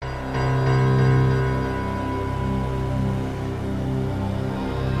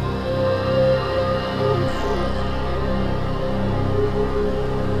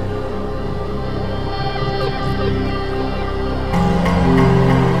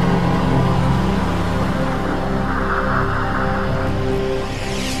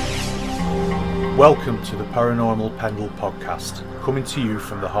Welcome to the Paranormal Pendle podcast, coming to you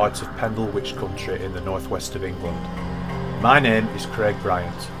from the heart of Pendle Witch Country in the northwest of England. My name is Craig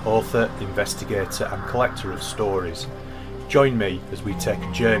Bryant, author, investigator and collector of stories. Join me as we take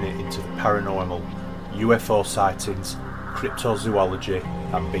a journey into the paranormal, UFO sightings, cryptozoology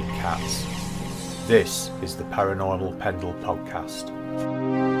and big cats. This is the Paranormal Pendle podcast.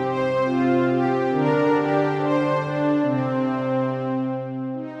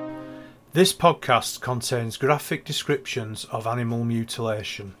 This podcast contains graphic descriptions of animal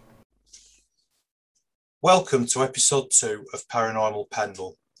mutilation. Welcome to episode 2 of Paranormal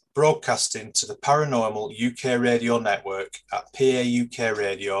Pendle, broadcasting to the Paranormal UK Radio Network at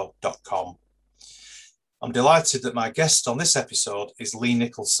paukradio.com. I'm delighted that my guest on this episode is Lee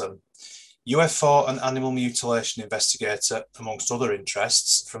Nicholson, UFO and animal mutilation investigator, amongst other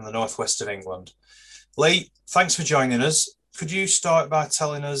interests, from the northwest of England. Lee, thanks for joining us. Could you start by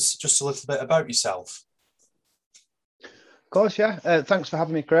telling us just a little bit about yourself? Of course, yeah. Thanks for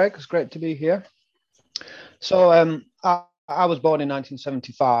having me, Craig. It's great to be here. So I was born in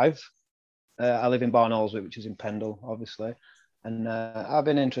 1975. I live in Barnoldswick, which is in Pendle, obviously. And I've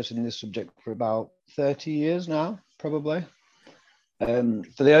been interested in this subject for about 30 years now, probably. For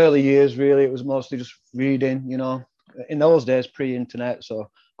the early years, really, it was mostly just reading, you know, in those days, pre-internet. So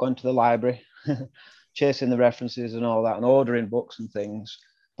going to the library, chasing the references and all that, and ordering books and things.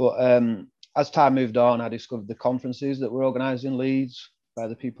 But as time moved on, I discovered the conferences that were organised in Leeds by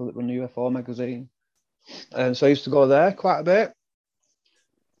the people that run the UFO magazine. And so I used to go there quite a bit.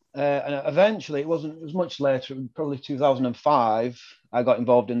 And eventually, it was much later, probably 2005, I got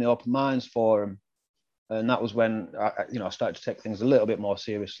involved in the Open Minds Forum. And that was when I started to take things a little bit more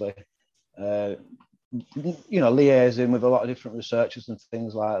seriously. Liaising with a lot of different researchers and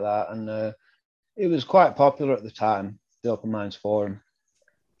things like that. And it was quite popular at the time, the Open Minds Forum.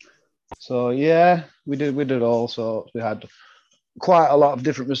 So yeah, we did all sorts. We had quite a lot of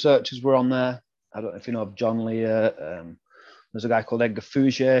different researchers were on there. I don't know if you know of John Lear. There's a guy called Edgar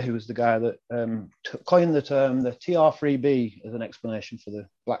Fougier, who was the guy that coined the term the TR3B as an explanation for the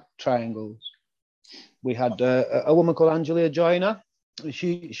black triangles. We had a woman called Angelia Joyner.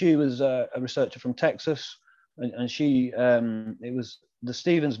 She was a researcher from Texas, and she it was the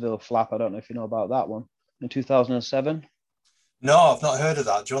Stevensville flap. I don't know if you know about that one, in 2007. No, I've not heard of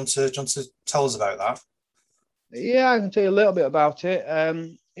that. Do you want to tell us about that? Yeah, I can tell you a little bit about it.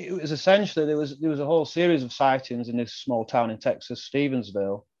 It was essentially there was a whole series of sightings in this small town in Texas,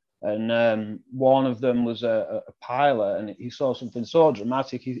 Stevensville, and one of them was a pilot, and he saw something so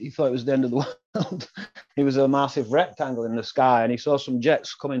dramatic he thought it was the end of the world. It was a massive rectangle in the sky, and he saw some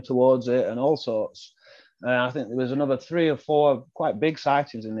jets coming towards it and all sorts. I think there was another 3 or 4 quite big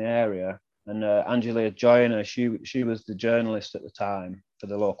sightings in the area. And Angelia Joyner, she was the journalist at the time for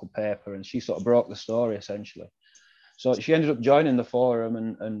the local paper, and she sort of broke the story essentially. So she ended up joining the forum,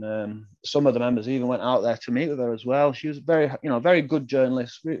 and some of the members even went out there to meet with her as well. She was very good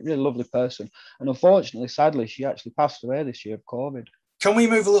journalist, really lovely person. And unfortunately, sadly, she actually passed away this year of COVID. Can we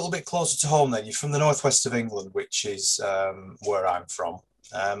move a little bit closer to home then? You're from the northwest of England, which is where I'm from.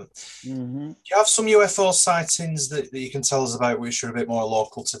 Do you have some UFO sightings that you can tell us about which are a bit more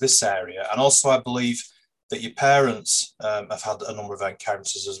local to this area? And also, I believe that your parents have had a number of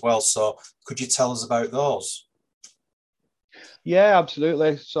encounters as well. So could you tell us about those? Yeah,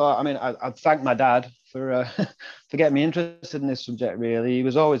 absolutely. So, I mean, I thank my dad for getting me interested in this subject, really. He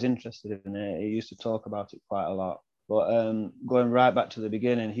was always interested in it. He used to talk about it quite a lot. But going right back to the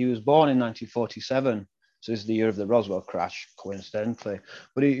beginning, he was born in 1947. So this is the year of the Roswell crash, coincidentally.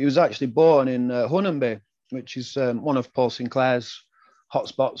 But he was actually born in Hunnaby, which is one of Paul Sinclair's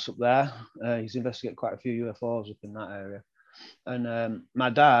hotspots up there. He's investigated quite a few UFOs up in that area. And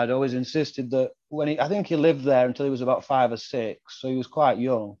my dad always insisted that I think he lived there until he was about 5 or 6, so he was quite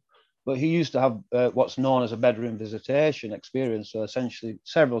young. But he used to have what's known as a bedroom visitation experience. So essentially,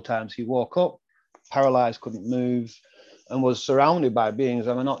 several times he woke up, paralyzed, couldn't move, and was surrounded by beings.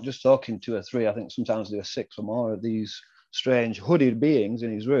 And I'm not just talking 2 or 3. I think sometimes there were 6 or more of these strange hooded beings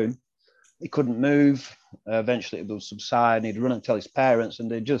in his room. He couldn't move. Eventually, it would subside, and he'd run and tell his parents, and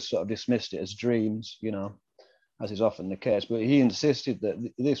they just sort of dismissed it as dreams, as is often the case. But he insisted that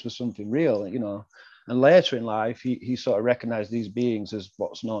this was something real, And later in life, he sort of recognized these beings as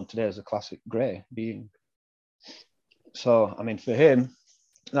what's known today as a classic grey being. So, I mean, for him,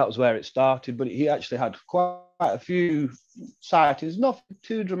 that was where it started. But he actually had quite a few sightings, not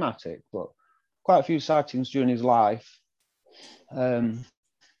too dramatic, but quite a few sightings during his life. Yeah,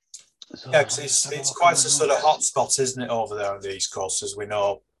 because it's quite a sort of hot spot, isn't it, over there on the East Coast? As we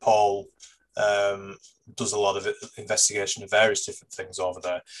know, Paul does a lot of investigation of various different things over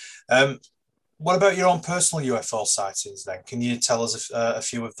there. What about your own personal UFO sightings then? Can you tell us a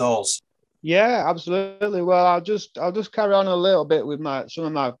few of those? Yeah, absolutely. Well, I'll just carry on a little bit with my some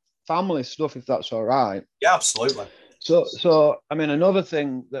of my family stuff, if that's all right. Yeah, absolutely. So I mean, another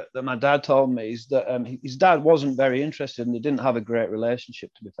thing that my dad told me is that his dad wasn't very interested, and they didn't have a great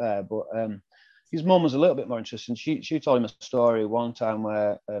relationship, to be fair. But his mum was a little bit more interested. She told him a story one time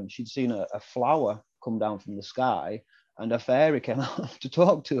where she'd seen a flower come down from the sky, and a fairy came out to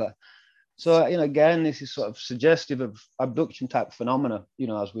talk to her. So again, this is sort of suggestive of abduction type phenomena,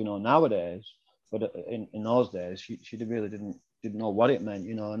 as we know nowadays. But in those days, she really didn't know what it meant.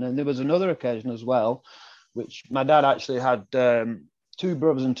 And then there was another occasion as well, which my dad actually had two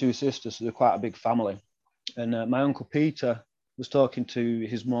brothers and two sisters, so they're quite a big family. And my uncle Peter was talking to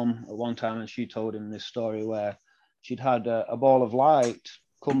his mum at one time, and she told him this story where she'd had a ball of light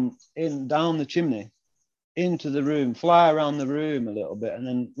come in down the chimney into the room, fly around the room a little bit, and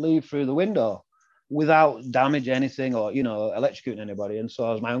then leave through the window without damage anything or electrocuting anybody. And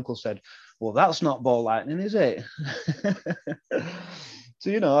so, as my uncle said, well, that's not ball lightning, is it?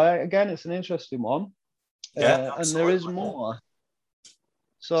 So again, it's an interesting one. Yeah, And there is more.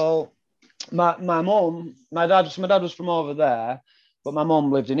 So my mum, my dad was from over there, but my mum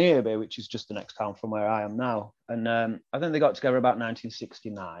lived in Earby, which is just the next town from where I am now. And I think they got together about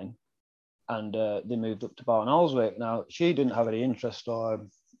 1969, and they moved up to Barnoldswick. Now, she didn't have any interest or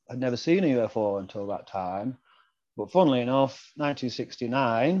had never seen a UFO until that time. But funnily enough,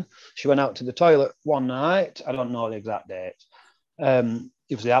 1969, she went out to the toilet one night. I don't know the exact date.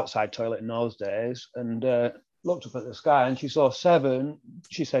 It was the outside toilet in those days, and looked up at the sky, and she saw 7,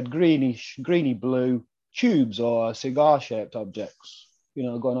 she said, greeny blue tubes or cigar-shaped objects,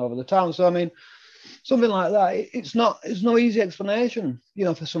 going over the town. So, I mean, something like that, it's no easy explanation,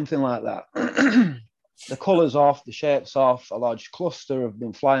 for something like that. The colours off, the shapes off, a large cluster of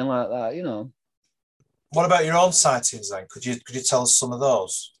them flying like that. What about your own sightings then? Could you tell us some of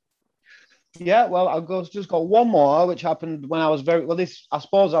those? Yeah, well, just got one more, which happened when I was I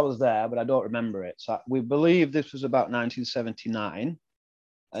suppose I was there, but I don't remember it. So we believe this was about 1979,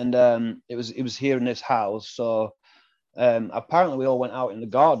 and it was here in this house. So apparently we all went out in the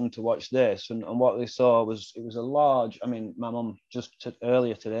garden to watch this, and what they saw was it was a large. I mean, my mum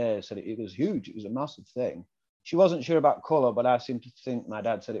earlier today said it was huge. It was a massive thing. She wasn't sure about color, but I seem to think my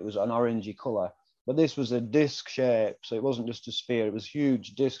dad said it was an orangey color. But this was a disc shape, so it wasn't just a sphere. It was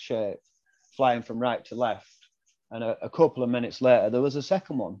huge disc shape, flying from right to left. And a couple of minutes later, there was a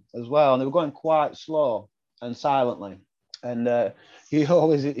second one as well, and they were going quite slow and silently. And he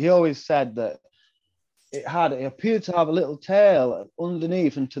always said that it appeared to have a little tail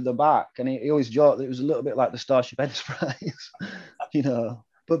underneath and to the back, and he always joked that it was a little bit like the Starship Enterprise,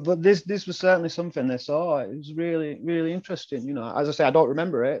 But this was certainly something they saw. It was really, really interesting. As I say, I don't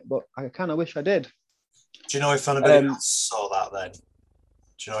remember it, but I kind of wish I did. Do you know if anybody else saw that then? Do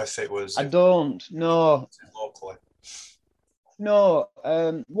you know if it was? I don't know. Locally. No.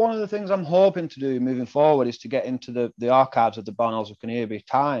 One of the things I'm hoping to do moving forward is to get into the archives of the Barnoldswick and Earby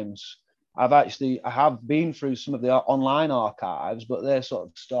Times. I have been through some of the online archives, but they're sort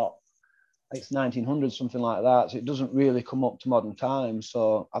of stopped. It's 1900, something like that. So it doesn't really come up to modern times.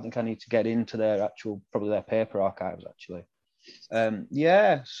 So I think I need to get into probably their paper archives, actually.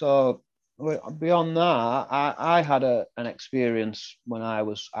 Yeah. So beyond that, I had an experience when I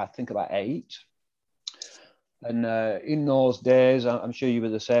was, I think, about 8. And in those days, I'm sure you were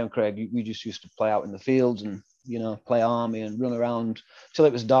the same, Craig. We just used to play out in the fields and, play army and run around till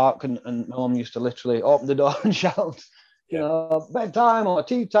it was dark. And my mum used to literally open the door and shout, bedtime or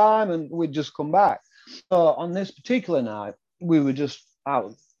tea time, and we'd just come back. So on this particular night, we were just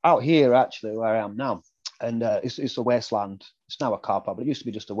out here, actually, where I am now. And it's a wasteland. It's now a car park, but it used to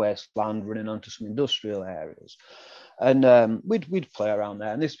be just a wasteland running onto some industrial areas. And we'd play around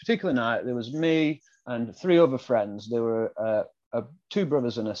there. And this particular night, there was me and 3 other friends. There were 2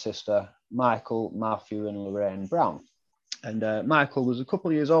 brothers and a sister, Michael, Matthew, and Lorraine Brown. And Michael was a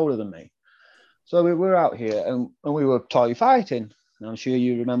couple of years older than me. So we were out here and we were toy fighting. And I'm sure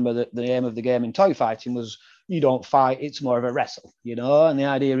you remember that the aim of the game in toy fighting was you don't fight, it's more of a wrestle, and the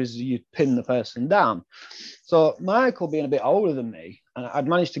idea is you pin the person down. So Michael, being a bit older than me, and I'd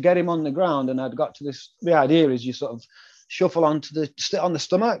managed to get him on the ground, and I'd got to the idea is you sort of shuffle sit on the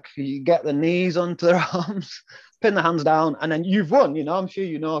stomach, you get the knees onto their arms, pin the hands down, and then you've won, I'm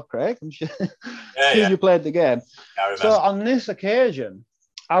sure Craig, I'm sure, you played the game. So on this occasion,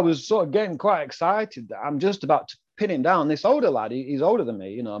 I was sort of getting quite excited that I'm just about to pin him down. This older lad, he's older than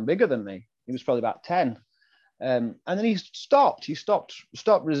me, I'm bigger than me. He was probably about 10. And then he stopped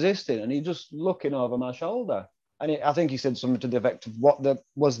resisting, and he just looking over my shoulder. And I think he said something to the effect of, what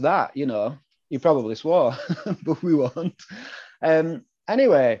was that, He probably swore, but we won't.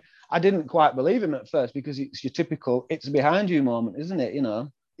 Anyway, I didn't quite believe him at first because it's your typical "it's behind you" moment, isn't it? You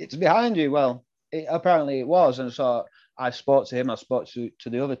know, it's behind you. Well, apparently it was, and so I spoke to him. I spoke to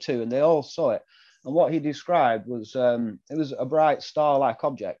the other two, and they all saw it. And what he described was it was a bright star-like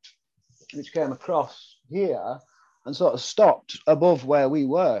object which came across here and sort of stopped above where we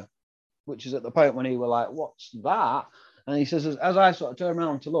were, which is at the point when he were like, "What's that?" And he says, as I sort of turned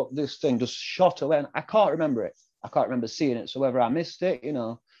around to look, this thing just shot away. And I can't remember it. I can't remember seeing it. So whether I missed it, you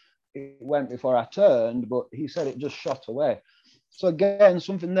know, it went before I turned, but he said it just shot away. So again,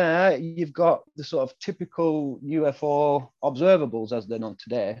 something there, you've got the sort of typical UFO observables as they're known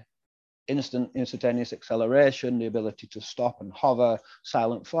today. Instant instantaneous acceleration, the ability to stop and hover,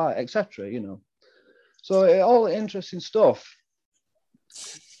 silent flight, etc. You know, so all interesting stuff.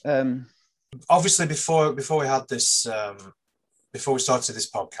 Obviously, before we had this, before we started this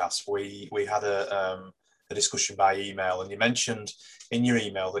podcast, we had a discussion by email, and you mentioned in your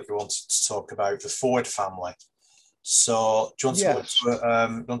email that you wanted to talk about the Ford family. So, do you want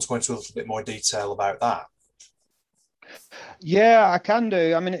to go into a little bit more detail about that? Yeah, I can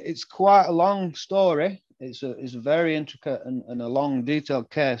do. I mean, it's quite a long story. It's a very intricate and a long, detailed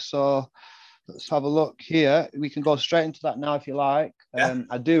case. So let's have a look here. We can go straight into that now if you like. Yeah.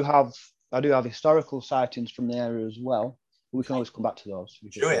 I do have historical sightings from the area as well. We can always come back to those.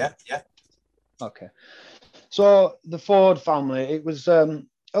 Sure. Yeah. Okay. So the Ford family, it was a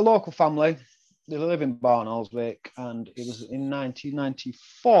local family. They live in Barnoldswick, and it was in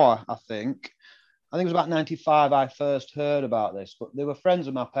 1994, I think. I think it was about 95 I first heard about this, but they were friends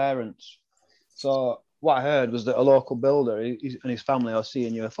of my parents. So what I heard was that a local builder and his family are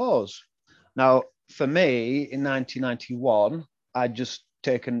seeing UFOs. Now, for me, in 1991, I'd just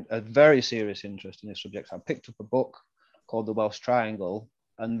taken a very serious interest in this subject. I picked up a book called The Welsh Triangle,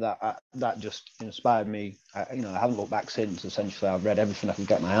 and that just inspired me. I haven't looked back since. Essentially, I've read everything I could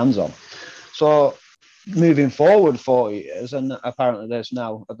get my hands on. So moving forward 4 years, and apparently there's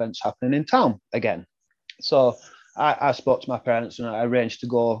now events happening in town again. So I spoke to my parents and I arranged to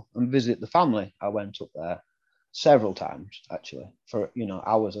go and visit the family. I went up there several times, actually, for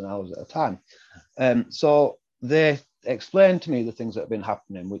hours and hours at a time. So they explained to me the things that have been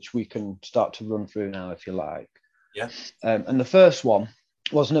happening, which we can start to run through now, if you like. Yeah. And the first one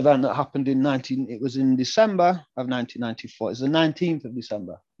was an event that happened it was in December of 1994. It's the 19th of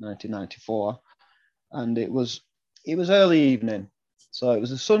December, 1994. And it was early evening. So it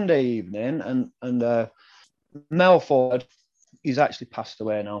was a Sunday evening, and Mel Ford, he's actually passed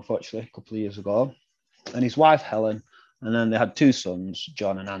away now, unfortunately, a couple of years ago, and his wife, Helen, and then they had two sons,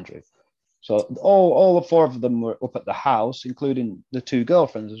 John and Andrew. So all the four of them were up at the house, including the two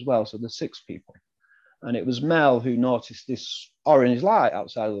girlfriends as well, so there's 6 people. And it was Mel who noticed this orange light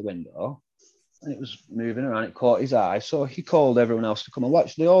outside of the window, and it was moving around, it caught his eye, so he called everyone else to come and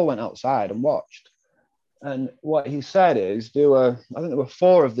watch. They all went outside and watched. And what he said is I think there were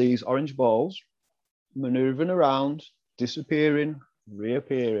 4 of these orange balls maneuvering around, disappearing,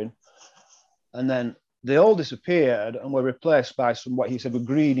 reappearing. And then they all disappeared and were replaced by some, what he said, were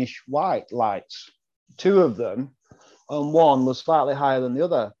greenish white lights. 2 of them, and one was slightly higher than the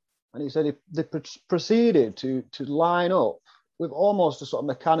other. And he said they proceeded to line up with almost a sort of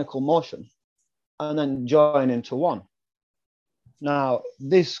mechanical motion and then join into one. Now,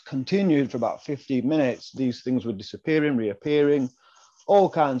 this continued for about 15 minutes. These things were disappearing, reappearing, all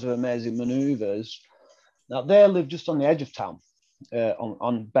kinds of amazing maneuvers. Now, they live just on the edge of town,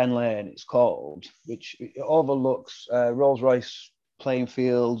 on Ben Lane, it's called, which overlooks Rolls-Royce playing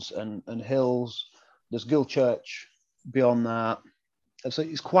fields and hills. There's Gill Church beyond that. So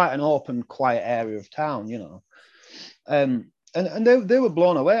it's quite an open, quiet area of town, you know. And they were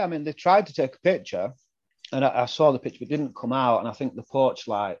blown away. I mean, they tried to take a picture, and I saw the picture, but it didn't come out. And I think the porch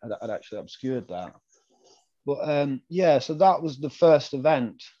light had actually obscured that. But yeah, so that was the first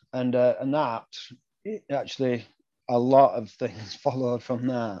event, and that actually a lot of things followed from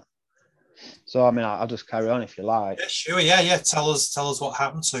that. So I mean, I'll just carry on if you like. Yeah, sure. Yeah. Tell us what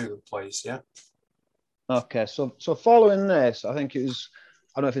happened to them, please. Yeah. Okay, so following this, I think it was,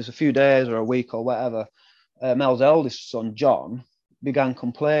 I don't know if it's a few days or a week or whatever, Mel's eldest son, John, began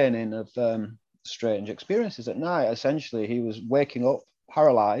complaining of strange experiences at night. Essentially, he was waking up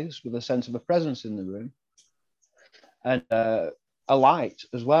paralyzed with a sense of a presence in the room and a light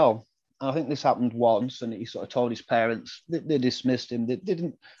as well. And I think this happened once, and he sort of told his parents. They dismissed him. They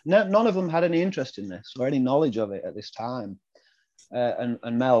didn't. None of them had any interest in this or any knowledge of it at this time. And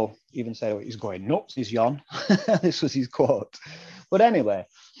Mel even said, oh, he's going nuts, he's yon. This was his quote. But anyway,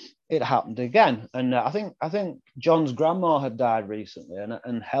 it happened again. And I think John's grandma had died recently,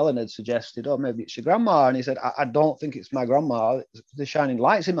 and Helen had suggested, oh, maybe it's your grandma. And he said, I don't think it's my grandma. The shining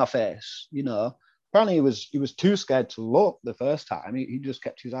lights in my face, you know. Apparently he was too scared to look the first time. He just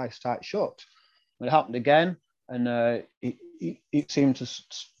kept his eyes tight shut. It happened again, and it seemed to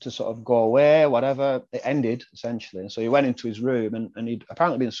sort of go away, whatever. It ended, essentially. And so he went into his room, and he'd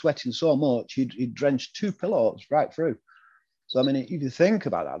apparently been sweating so much, he'd drenched 2 pillows right through. So, I mean, if you think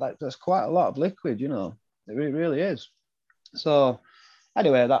about that, that's quite a lot of liquid, you know. It really is. So,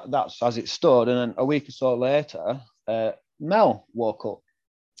 anyway, that's as it stood. And then a week or so later, Mel woke up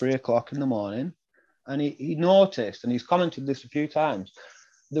 3 o'clock in the morning, and he noticed, and he's commented this a few times,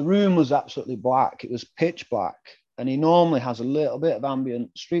 the room was absolutely black. It was pitch black. And he normally has a little bit of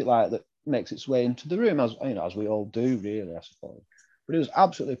ambient streetlight that makes its way into the room, as you know, as we all do, really, I suppose. But it was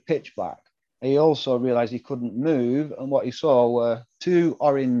absolutely pitch black. He also realized he couldn't move, and what he saw were 2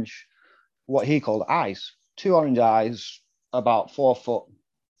 orange, what he called eyes, 2 orange eyes about 4 foot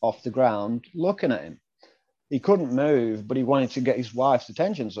off the ground looking at him. He couldn't move, but he wanted to get his wife's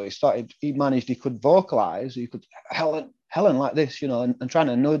attention. So he could vocalize, he could, Helen, like this, you know, and trying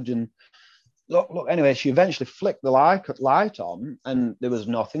to nudge and look. Anyway, she eventually flicked the light on, and there was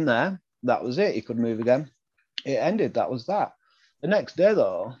nothing there. That was it. He could move again. It ended. That was that. The next day,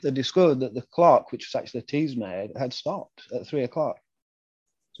 though, they discovered that the clock, which was actually a Teasmade, had stopped at 3 o'clock.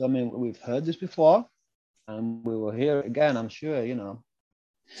 So, I mean, we've heard this before, and we will hear it again, I'm sure, you know.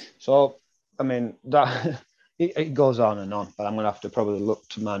 So, I mean, that it goes on and on, but I'm going to have to probably look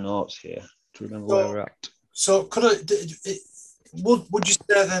to my notes here to remember where we're at. So, would you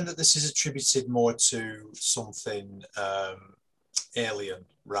say then that this is attributed more to something alien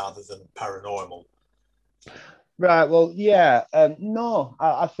rather than paranormal? Right. Well, yeah. No,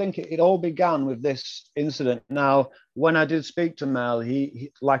 I think it all began with this incident. Now, when I did speak to Mel,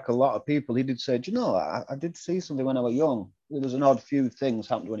 he like a lot of people, he did say, do you know, I did see something when I was young. There was an odd few things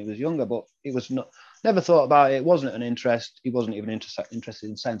happened when he was younger, but it was not, never thought about it. It wasn't an interest. He wasn't even interested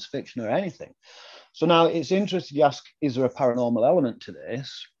in science fiction or anything. So now it's interesting to ask, is there a paranormal element to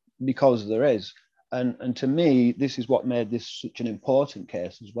this? Because there is. And to me, this is what made this such an important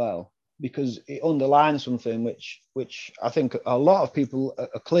case as well, because it underlines something which I think a lot of people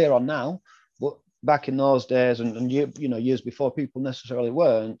are clear on now, but back in those days and years before, people necessarily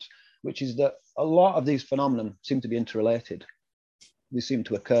weren't, which is that a lot of these phenomena seem to be interrelated. They seem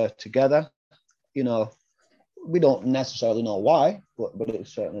to occur together. You know, we don't necessarily know why, but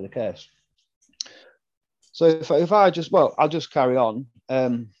it's certainly the case. So if I'll just carry on.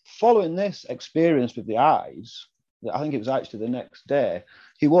 Following this experience with the eyes, I think it was actually the next day,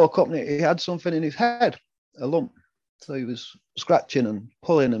 he woke up and he had something in his head, a lump. So he was scratching and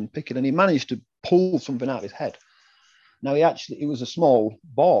pulling and picking, and he managed to pull something out of his head. Now it was a small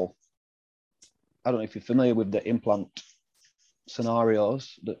ball. I don't know if you're familiar with the implant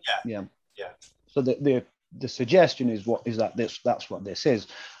scenarios. Yeah. So the suggestion is that's what this is.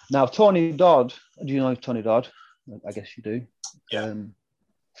 Now, Tony Dodd, do you know Tony Dodd? I guess you do. Yeah.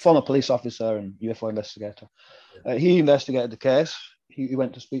 Former police officer and UFO investigator. He investigated the case. He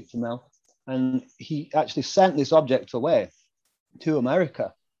went to speak to Mel, and he actually sent this object away to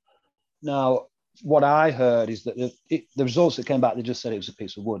America. Now, what I heard is that the results that came back, they just said it was a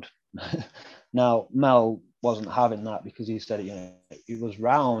piece of wood. Now, Mel wasn't having that because he said, it was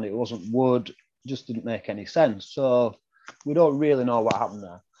round, it wasn't wood, just didn't make any sense. So we don't really know what happened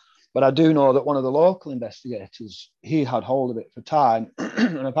there. But I do know that one of the local investigators, he had hold of it for time.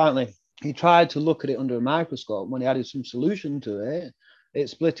 And apparently he tried to look at it under a microscope. When he added some solution to it, it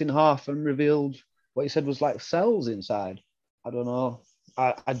split in half and revealed what he said was like cells inside. I don't know.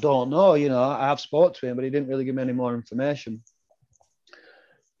 I don't know, I have spoke to him, but he didn't really give me any more information.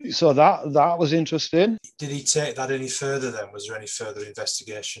 So that was interesting. Did he take that any further then? Was there any further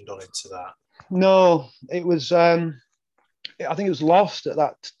investigation done into that? No, it was... I think it was lost at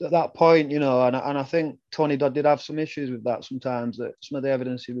that point, and I think Tony Dodd did have some issues with that sometimes, that some of the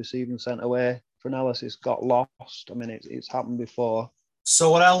evidence he received and sent away for analysis got lost. I mean, it's happened before.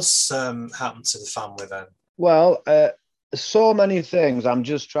 So what else happened to the family then? Well, so many things. I'm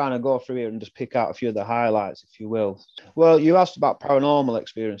just trying to go through here and just pick out a few of the highlights, if you will. Well, you asked about paranormal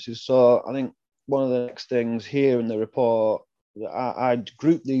experiences. So I think one of the next things here in the report, I'd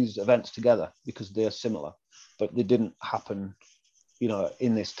group these events together because they're similar, but they didn't happen,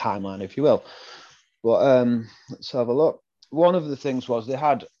 in this timeline, if you will. But let's have a look. One of the things was they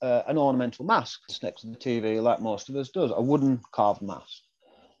had an ornamental mask next to the TV, like most of us does, a wooden carved mask.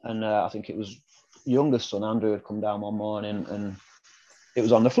 And I think it was youngest son, Andrew, had come down one morning and it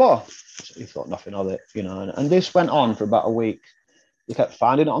was on the floor. So he thought nothing of it, and this went on for about a week. They kept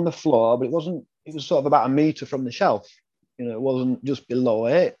finding it on the floor, but it wasn't. It was sort of about a meter from the shelf. You know, it wasn't just below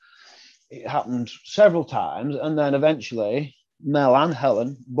it. It happened several times, and then eventually Mel and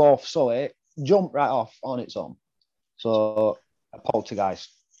Helen both saw it jump right off on its own. So a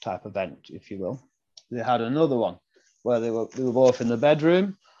poltergeist type event, if you will. They had another one where they were both in the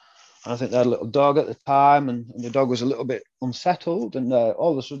bedroom. And I think they had a little dog at the time, and the dog was a little bit unsettled. And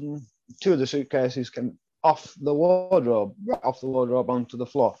all of a sudden, two of the suitcases came off the wardrobe, right off the wardrobe onto the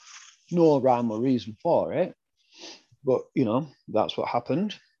floor. No rhyme or reason for it, but you know, that's what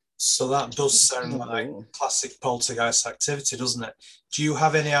happened. So that does sound like classic poltergeist activity, doesn't it? Do you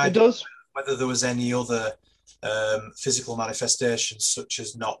have any idea whether there was any other physical manifestations such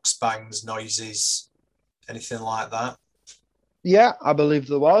as knocks, bangs, noises, anything like that? Yeah, I believe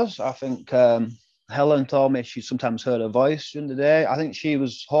there was. I think Helen told me she sometimes heard a voice during the day. I think she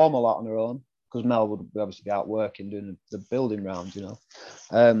was home a lot on her own because Mel would obviously be out working, doing the building rounds, you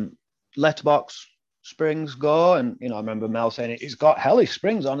know. Letterbox springs go, and you know, I remember Mel saying it's got hellish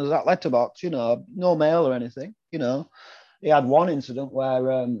springs on that letterbox, you know, no mail or anything, you know. He had one incident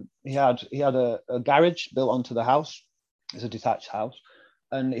where he had a garage built onto the house. It's a detached house,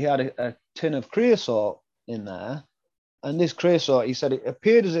 and he had a tin of creosote in there. And this creosote, he said, it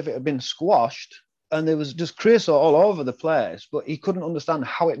appeared as if it had been squashed, and there was just creosote all over the place, but he couldn't understand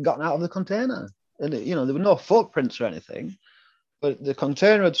how it had gotten out of the container. And you know, there were no footprints or anything, but the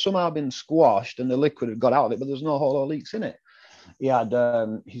container had somehow been squashed and the liquid had got out of it, but there's no hole or leaks in it. He had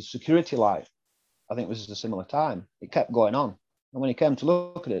his security light, I think it was at a similar time. It kept going on. And when he came to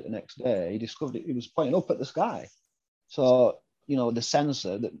look at it the next day, he discovered it was pointing up at the sky. So, you know, the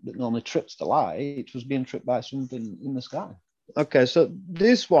sensor that normally trips the light was being tripped by something in the sky. Okay, so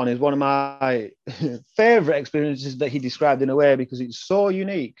this one is one of my favorite experiences that he described in a way because it's so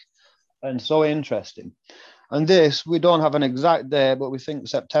unique and so interesting. And this, we don't have an exact day, but we think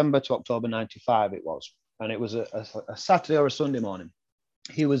September to October 95 it was. And it was a Saturday or a Sunday morning.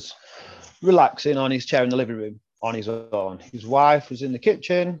 He was relaxing on his chair in the living room on his own. His wife was in the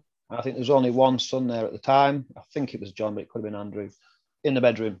kitchen. I think there was only one son there at the time. I think it was John, but it could have been Andrew. In the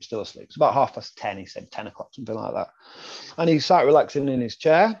bedroom, still asleep. It's about 10:30, he said, 10 o'clock, something like that. And he sat relaxing in his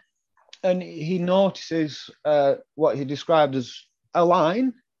chair. And he notices what he described as a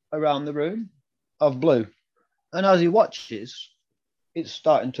line around the room of blue. And as he watches, it's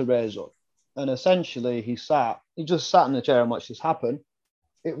starting to raise up. And essentially, he just sat in the chair and watched this happen.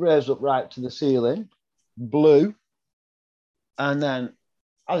 It raised up right to the ceiling, blue. And then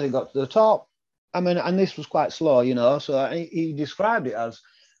as he got to the top, I mean, and this was quite slow, you know, so he described it as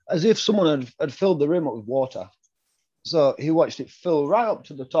if someone had filled the room up with water. So he watched it fill right up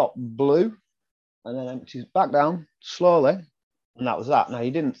to the top, blue, and then empties back down slowly. And that was that. Now,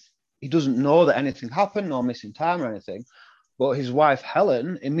 he doesn't know that anything happened, no missing time or anything. But his wife,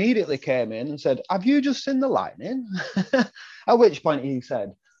 Helen, immediately came in and said, "Have you just seen the lightning?" At which point he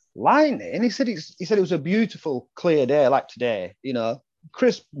said, "Lightning?" He said it was a beautiful, clear day like today, you know,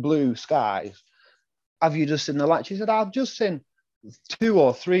 crisp blue skies. "Have you just seen the light?" She said, "I've just seen 2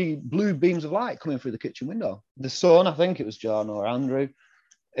 or 3 blue beams of light coming through the kitchen window." The son, I think it was John or Andrew,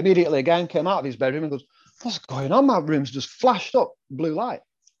 immediately again came out of his bedroom and goes, "What's going on? My room's just flashed up blue light,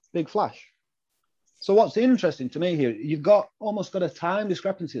 big flash." So what's interesting to me here, you've almost got a time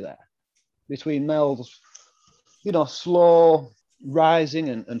discrepancy there between Mel's, you know, slow rising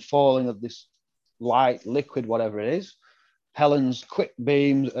and falling of this light, liquid, whatever it is, Helen's quick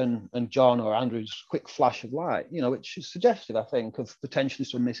beams and John or Andrew's quick flash of light, you know, which is suggestive, I think, of potentially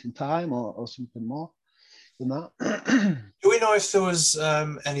some missing time or something more than that. Do we know if there was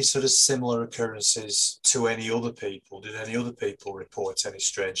any sort of similar occurrences to any other people? Did any other people report any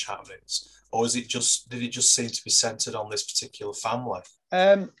strange happenings? Or did it just seem to be centered on this particular family?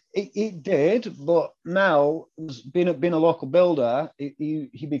 It did, but Mel, being a local builder,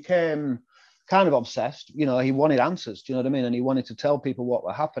 he became kind of obsessed. You know, he wanted answers, do you know what I mean? And he wanted to tell people what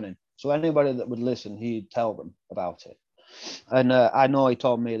were happening. So anybody that would listen, he'd tell them about it. And I know he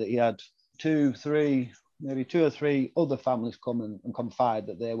told me that he had 2 or 3 other families come and confide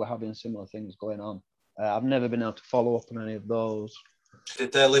that they were having similar things going on. I've never been able to follow up on any of those.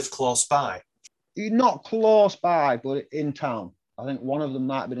 Did they live close by? Not close by, but in town. I think one of them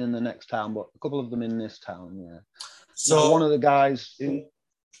might have been in the next town, but a couple of them in this town, yeah. So one of the guys...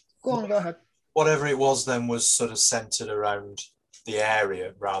 Go ahead. Whatever it was then was sort of centered around the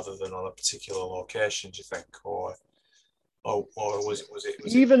area rather than on a particular location, do you think? Or was it...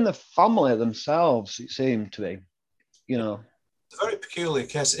 Even the family themselves, it seemed to be, you know... It's a very peculiar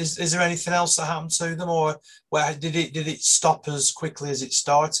case. Is there anything else that happened to them, or did it stop as quickly as it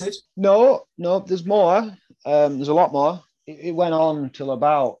started? No, there's more. There's a lot more. it went on till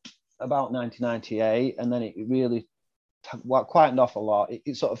about 1998, and then it really quietened off a lot.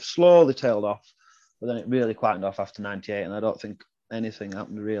 It sort of slowly tailed off, but then it really quietened off after 98, and I don't think anything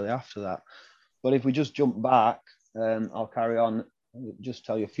happened really after that. But if we just jump back, I'll carry on, just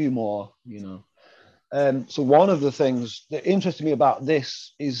tell you a few more, So one of the things that interested me about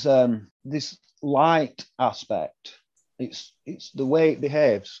this is this light aspect. It's the way it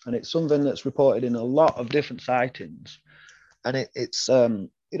behaves, and it's something that's reported in a lot of different sightings, and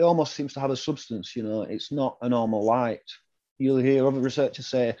it almost seems to have a substance. It's not a normal light. You'll hear other researchers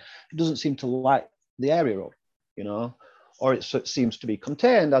say it doesn't seem to light the area up, or it seems to be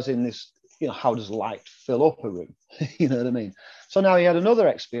contained, as in this. How does light fill up a room? You know what I mean? So now he had another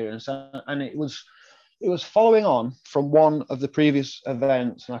experience, and it was following on from one of the previous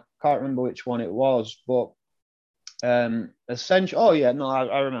events, and I can't remember which one it was, but essentially,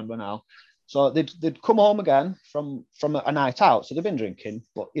 I remember now. So they'd come home again from a night out. So they've been drinking,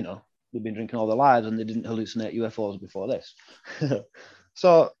 but they've been drinking all their lives, and they didn't hallucinate UFOs before this.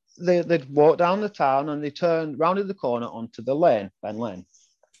 So they'd walked down the town, and they rounded the corner onto the lane, Ben Lane,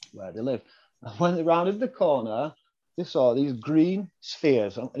 where they live. And when they rounded the corner, they saw these green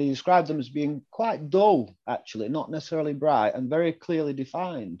spheres, and he described them as being quite dull, actually, not necessarily bright, and very clearly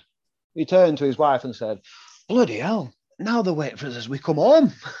defined. He turned to his wife and said, "Bloody hell, now they're waiting for us as we come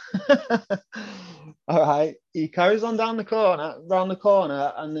home." All right. He carries on round the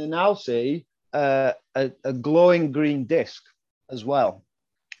corner, and they now see a glowing green disc as well.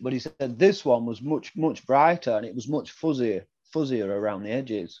 But he said this one was much, much brighter, and it was much fuzzier around the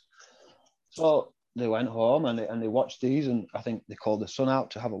edges. So they went home and they watched these, and I think they called the son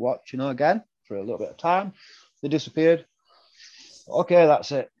out to have a watch, again for a little bit of time. They disappeared. Okay,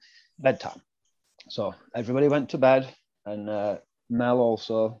 that's it. Bedtime. So everybody went to bed, and Mel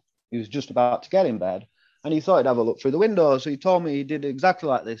also, he was just about to get in bed, and he thought he'd have a look through the window. So he told me he did exactly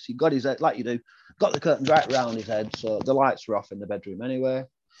like this. He got his head, like you do, got the curtains right around his head, so the lights were off in the bedroom anyway.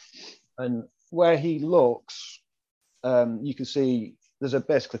 And where he looks, you can see there's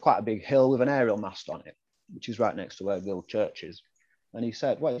basically quite a big hill with an aerial mast on it, which is right next to where Guild Church is. And he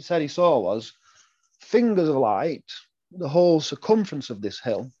said, what he said he saw was fingers of light, the whole circumference of this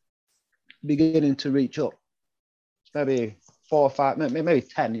hill, beginning to reach up. It's maybe 4 or 5, maybe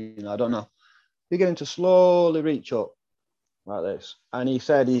 10, I don't know. Beginning to slowly reach up like this. And he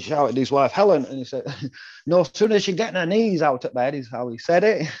said, he shouted to his wife, Helen, and he said, no sooner as she getting her knees out of bed, is how he said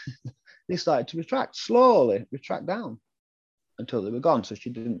it. They started to slowly retract down until they were gone, so she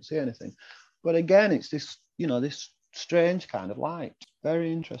didn't see anything. But again, it's this, this strange kind of light.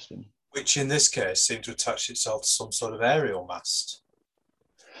 Very interesting. Which in this case seemed to attach itself to some sort of aerial mast.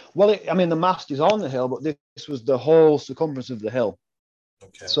 Well, the mast is on the hill, but this was the whole circumference of the hill.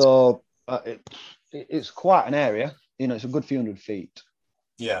 Okay. So it's quite an area. It's a good few hundred feet.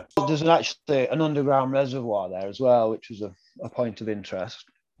 Yeah. There's actually an underground reservoir there as well, which was a point of interest.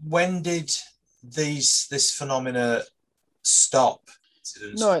 When did this phenomena stop?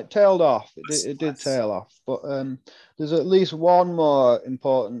 No, it tailed off. It did tail off. But there's at least one more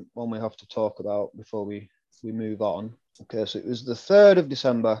important one we have to talk about before we move on. Okay, so it was the 3rd of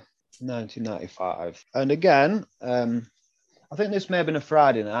December, 1995. And again, I think this may have been a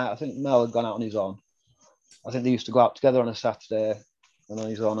Friday night. I think Mel had gone out on his own. I think they used to go out together on a Saturday and on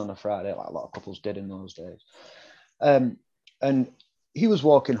his own on a Friday, like a lot of couples did in those days. And he was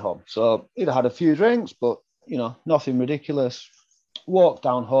walking home. So he'd had a few drinks, but, nothing ridiculous. Walked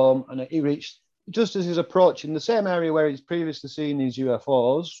down home, and he reached, just as he's approaching the same area where he's previously seen these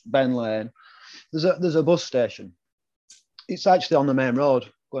UFOs, Ben Lane, there's a bus station. It's actually on the main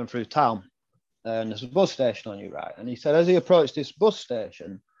road going through town, and there's a bus station on your right. And he said as he approached this bus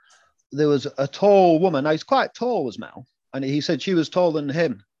station, there was a tall woman. Now, he's quite tall, was Mel, and he said she was taller than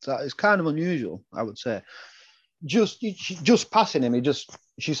him. So it's kind of unusual, I would say. Just passing him,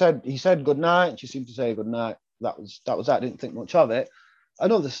 he said good night, and she seemed to say good night. That was that. Didn't think much of it.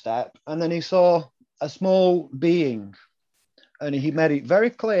 Another step, and then he saw a small being, and he made it very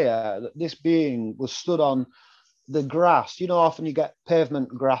clear that this being was stood on the grass. Often you get pavement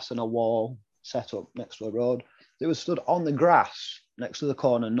grass and a wall set up next to a road. It was stood on the grass next to the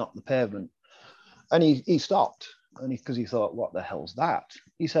corner, not the pavement. And he stopped, and because he thought, what the hell's that?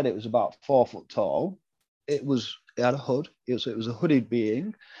 He said it was about 4 foot tall. It had a hood. It was a hooded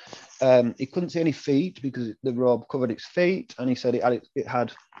being. He couldn't see any feet because the robe covered its feet, and he said it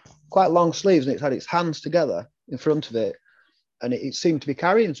had quite long sleeves, and it had its hands together in front of it, and it seemed to be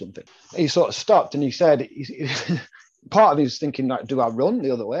carrying something. He sort of stopped, and he said, part of his thinking, like, do I run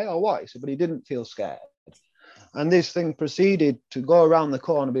the other way or what? He said, but he didn't feel scared. And this thing proceeded to go around the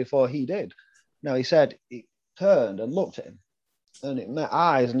corner before he did. Now, he said it turned and looked at him, and it met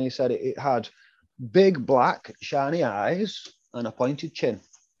eyes, and he said it had big, black, shiny eyes and a pointed chin.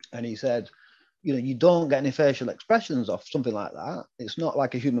 And he said, you know, you don't get any facial expressions off something like that. It's not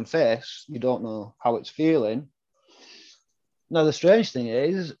like a human face. You don't know how it's feeling. Now, the strange thing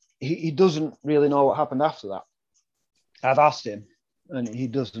is, he doesn't really know what happened after that. I've asked him, and he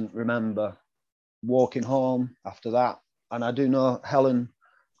doesn't remember walking home after that. And I do know Helen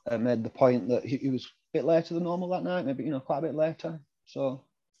made the point that he was a bit later than normal that night, maybe, you know, quite a bit later. So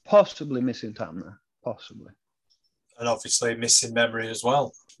possibly missing time there, possibly. And obviously missing memory as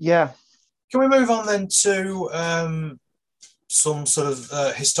well. Yeah. Can we move on then to some sort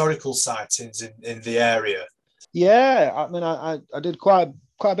of historical sightings in the area? Yeah, I mean, I did quite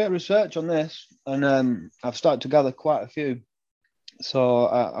a bit of research on this, and I've started to gather quite a few. So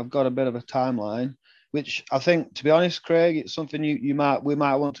I've got a bit of a timeline, which I think, to be honest, Craig, it's something we might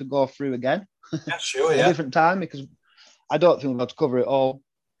want to go through again. Yeah, sure, a different time, because I don't think we've got to cover it all.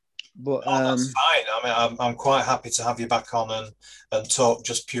 But that's fine. I mean, I'm quite happy to have you back on and talk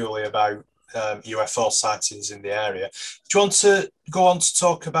just purely about UFO sightings in the area. Do you want to go on to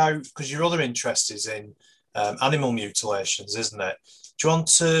talk about, because your other interest is in animal mutilations, isn't it? Do you want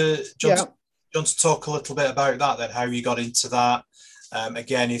to talk a little bit about that then, how you got into that?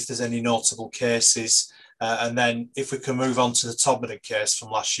 Again, if there's any notable cases, and then if we can move on to the Todmorden case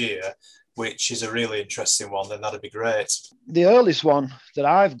from last year, which is a really interesting one, then that'd be great. The earliest one that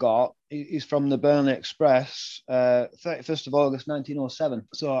I've got is from the Burnley Express, 31st of August, 1907.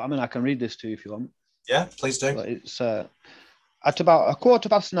 So, I mean, I can read this to you if you want. Yeah, please do. But it's at about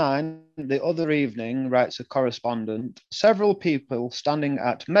 9:15 the other evening, writes a correspondent, several people standing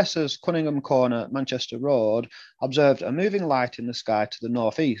at Messrs. Cunningham Corner, Manchester Road, observed a moving light in the sky to the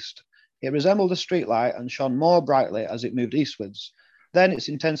northeast. It resembled a streetlight and shone more brightly as it moved eastwards. Then its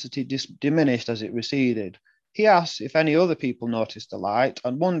intensity diminished as it receded. He asks if any other people noticed the light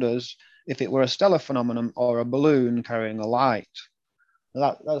and wonders if it were a stellar phenomenon or a balloon carrying a light.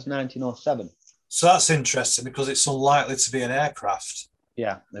 That was 1907. So that's interesting because it's unlikely to be an aircraft.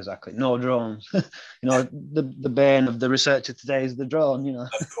 Yeah, exactly. No drones. You know, the bane of the researcher today is the drone, you know.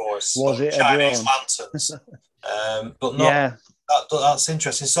 Of course. Was it Chinese a drone? lanterns? But no, yeah. That's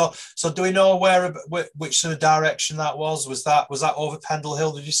interesting. So do we know which sort of direction that was? Was that over Pendle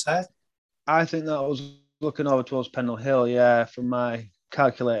Hill, did you say? I think that was looking over towards Pendle Hill, yeah, from my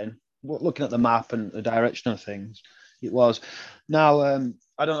calculating. Looking at the map and the direction of things, it was. Now,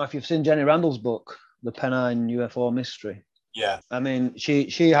 I don't know if you've seen Jenny Randall's book, The Pennine UFO Mystery. Yeah. I mean,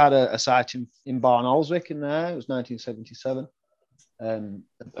 she had a sighting in Barn Alswick in there. It was 1977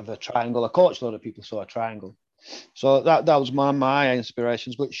 of a triangle. A coachload of people saw a triangle. So that was my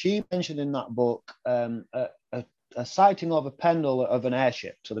inspirations. But she mentioned in that book a sighting over Pendle of an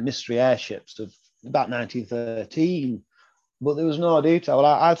airship, so the mystery airships of about 1913. But there was no detail. Well,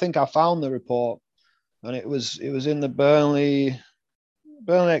 I think I found the report, and it was in the Burnley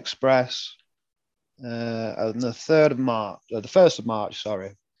Express on the 3rd of March, or the 1st of March,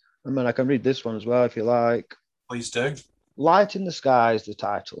 sorry. I mean, I can read this one as well if you like. Please do. Light in the Sky is the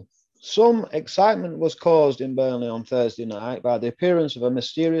title. Some excitement was caused in Burnley on Thursday night by the appearance of a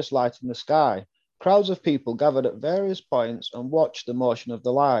mysterious light in the sky. Crowds of people gathered at various points and watched the motion of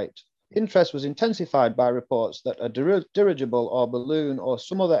the light. Interest was intensified by reports that a dirigible or balloon or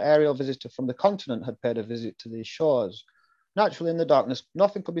some other aerial visitor from the continent had paid a visit to these shores. Naturally, in the darkness,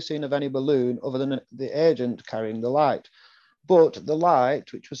 nothing could be seen of any balloon other than the agent carrying the light. But the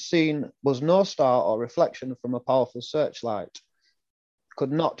light, which was seen, was no star or reflection from a powerful searchlight.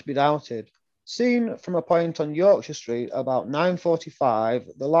 Could not be doubted. Seen from a point on Yorkshire Street about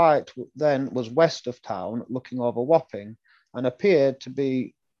 9:45, the light then was west of town, looking over Wapping, and appeared to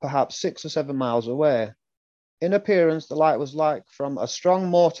be perhaps 6 or 7 miles away. In appearance, the light was like from a strong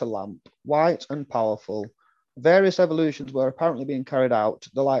motor lamp, white and powerful. Various evolutions were apparently being carried out,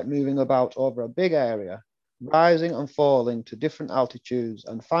 the light moving about over a big area, rising and falling to different altitudes,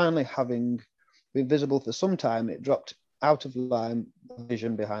 and finally, having been visible for some time, it dropped out of line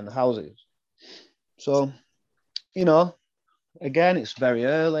vision behind the houses. So, you know, again, it's very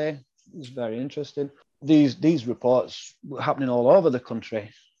early. It's very interesting. These reports were happening all over the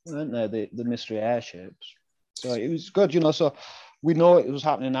country, weren't they? The mystery airships. So it was good, you know. So we know it was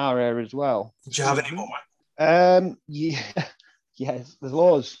happening in our area as well. Did you have any more? Yeah, yes, there's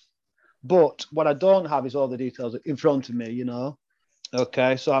loads. But what I don't have is all the details in front of me, you know.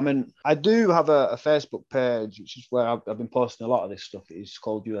 Okay, so I mean, I do have a Facebook page, which is where I've been posting a lot of this stuff. It's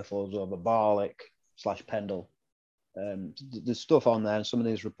called UFOs over Barlick / Pendle. There's stuff on there, and some of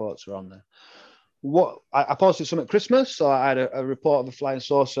these reports are on there. What I posted some at Christmas, so I had a report of a flying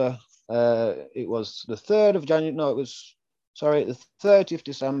saucer It was the 3rd of January. No, it was, sorry, the 30th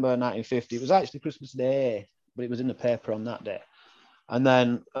December 1950. It was actually Christmas Day, but it was in the paper on that day. And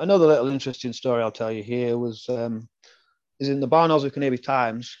then another little interesting story I'll tell you here is in the Barnoldswick and Abbey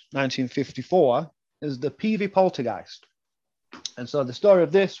Times, 1954, is the Peavey Poltergeist. And so the story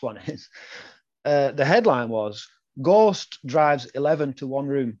of this one is, the headline was, Ghost drives 11 to one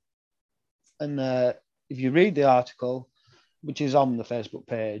room. And if you read the article, which is on the Facebook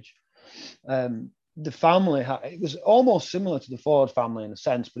page, the family, it was almost similar to the Ford family in a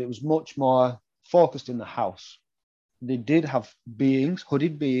sense, but it was much more focused in the house. They did have beings,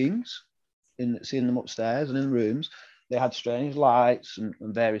 hooded beings, seeing them upstairs and in rooms. They had strange lights and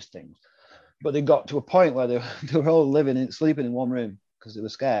various things. But they got to a point where they were all sleeping in one room because they were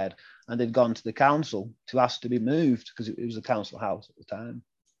scared. And they'd gone to the council to ask to be moved because it was a council house at the time.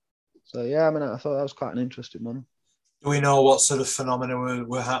 So, yeah, I mean, I thought that was quite an interesting one. Do we know what sort of phenomena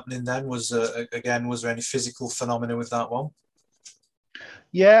were happening then? Was there any physical phenomena with that one?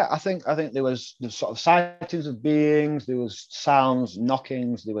 Yeah, I think there was sort of sightings of beings, there was sounds,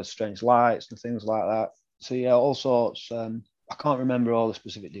 knockings, there was strange lights and things like that. So yeah, all sorts. I can't remember all the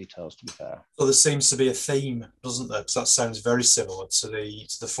specific details, to be fair. Well, there seems to be a theme, doesn't there? Because that sounds very similar to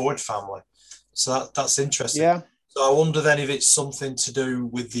the Ford family. So that's interesting. Yeah. So I wonder then if it's something to do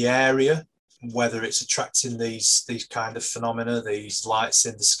with the area, whether it's attracting these kind of phenomena, these lights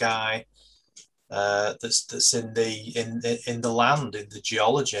in the sky, that's in the land, in the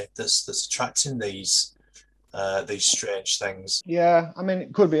geology, that's attracting these strange things. Yeah, I mean,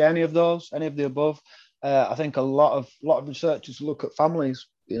 it could be any of those, any of the above. I think a lot of researchers look at families,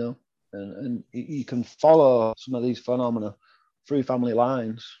 you know, and you can follow some of these phenomena through family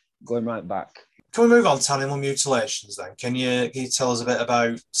lines going right back. Can we move on to animal mutilations then? Can you tell us a bit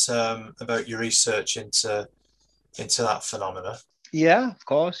about your research into that phenomena? Yeah, of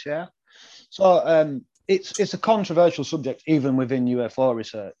course, yeah. So it's a controversial subject even within UFO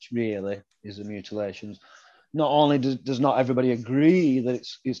research, really, is the mutilations. Not only does not everybody agree that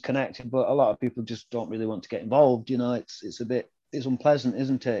it's connected, but a lot of people just don't really want to get involved. You know, it's unpleasant,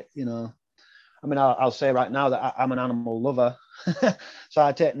 isn't it? You know, I mean, I'll say right now that I'm an animal lover, so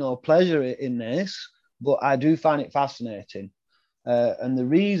I take no pleasure in this, but I do find it fascinating. And the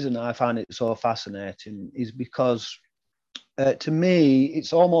reason I find it so fascinating is because, to me,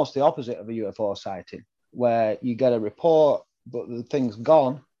 it's almost the opposite of a UFO sighting, where you get a report, but the thing's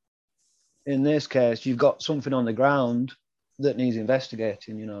gone. In this case, you've got something on the ground that needs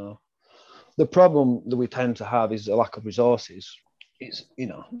investigating, you know. The problem that we tend to have is a lack of resources. It's, you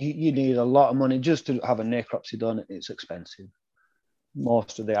know, you need a lot of money just to have a necropsy done. It's expensive.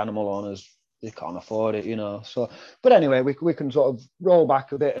 Most of the animal owners, they can't afford it, you know. So, but anyway, we can sort of roll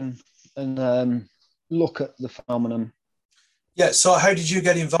back a bit and look at the phenomenon. Yeah, so how did you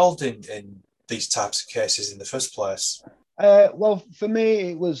get involved in these types of cases in the first place? Well, for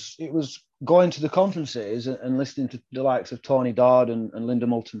me, it was going to the conferences and listening to the likes of Tony Dodd and Linda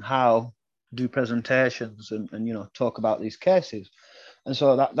Moulton Howe do presentations and you know, talk about these cases. And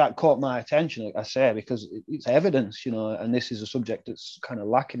so that caught my attention, like I say, because it's evidence, you know, and this is a subject that's kind of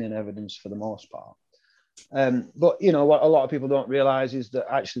lacking in evidence for the most part. But, you know, what a lot of people don't realize is that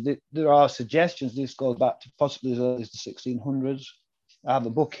actually there are suggestions. This goes back to possibly as early as the 1600s. I have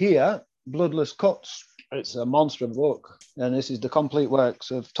a book here, Bloodless Cuts. It's a monster of a book. And this is the complete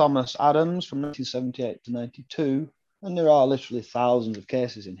works of Thomas Adams from 1978 to 92. And there are literally thousands of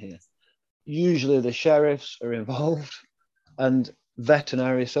cases in here. Usually the sheriffs are involved and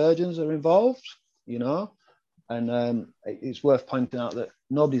veterinary surgeons are involved, you know. And it's worth pointing out that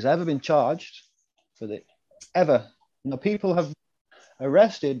nobody's ever been charged for it, ever. You know, people have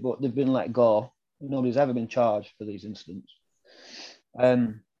arrested, but they've been let go. Nobody's ever been charged for these incidents.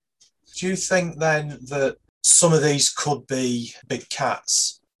 Do you think then that some of these could be big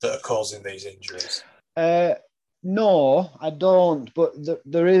cats that are causing these injuries? No, I don't. But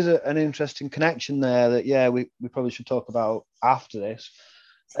there is an interesting connection there that, yeah, we probably should talk about after this.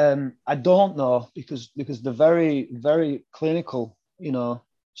 I don't know because they're very, very clinical, you know,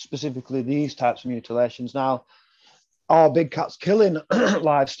 specifically these types of mutilations. Now, are big cats killing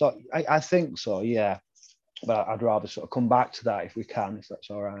livestock? I think so, yeah. But I'd rather sort of come back to that if we can, if that's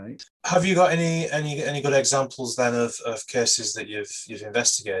all right. Have you got any good examples then of cases that you've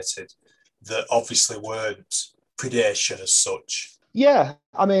investigated that obviously weren't predation as such? Yeah,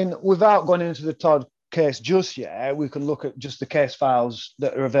 I mean, without going into the Todd case just yet, we can look at just the case files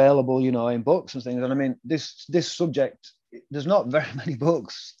that are available, you know, in books and things. And I mean, this subject, there's not very many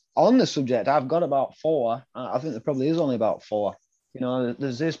books on the subject. I've got about 4. I think there probably is only about 4. You know,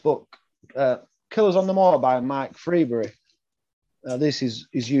 there's this book, Killers on the Moor by Mike Freebury. This is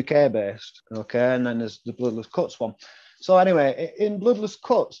UK based, okay, and then there's the Bloodless Cuts one. So anyway, in Bloodless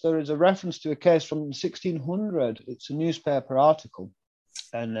Cuts, there is a reference to a case from 1600. It's a newspaper article,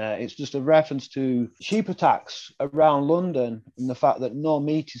 and it's just a reference to sheep attacks around London and the fact that no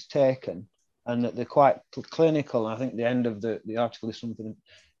meat is taken and that they're quite clinical. And I think the end of the article is something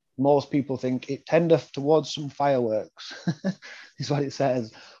most people think it tendeth towards some fireworks, is what it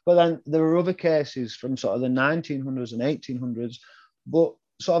says. But then there are other cases from sort of the 1900s and 1800s, but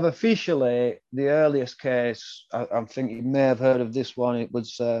sort of officially, the earliest case, I think you may have heard of this one, it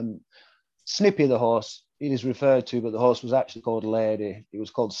was Snippy the horse. It is referred to, but the horse was actually called Lady. It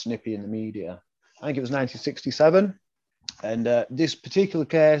was called Snippy in the media. I think it was 1967. And this particular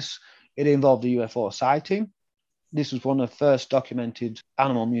case, it involved a UFO sighting. This was one of the first documented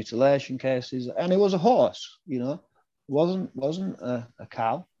animal mutilation cases, and it was a horse. You know, it wasn't a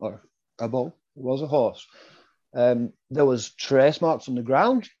cow or a bull. It was a horse. There was trace marks on the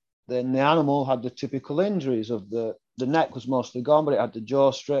ground. Then the animal had the typical injuries of the neck was mostly gone, but it had the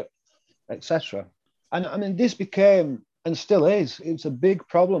jaw strip, etc. And I mean, this became and still is. It's a big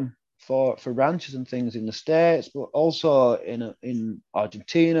problem for ranchers and things in the States, but also in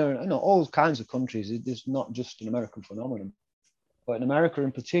Argentina and all kinds of countries. It's not just an American phenomenon, but in America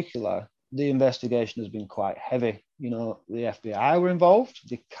in particular, the investigation has been quite heavy. You know, the FBI were involved.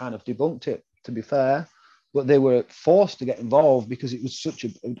 They kind of debunked it, to be fair, but they were forced to get involved because it was such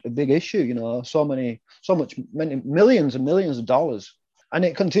a big issue. You know, many millions and millions of dollars, and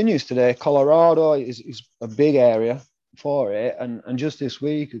it continues today. Colorado is a big area for it, and just this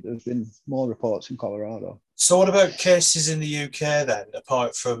week there's been more reports in Colorado. So what about cases in the UK then,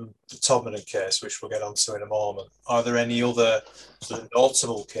 apart from the Todmorden case, which we'll get onto in a moment? Are there any other sort of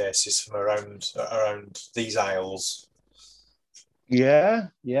notable cases from around these isles? Yeah.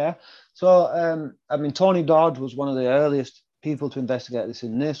 So I mean, Tony Dodd was one of the earliest people to investigate this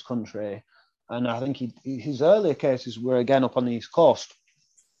in this country, and I think his earlier cases were again up on the East Coast.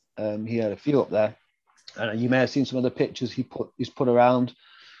 He had a few up there. And you may have seen some of the pictures he's put around.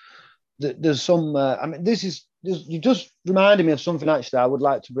 There's some. I mean, you just reminded me of something actually I would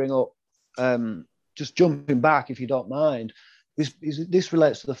like to bring up. Just jumping back, if you don't mind. This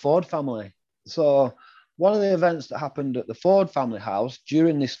relates to the Ford family. So one of the events that happened at the Ford family house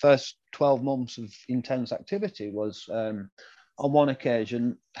during this first 12 months of intense activity was on one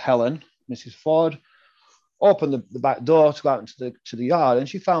occasion, Helen, Mrs. Ford, opened the back door to go out into the yard, and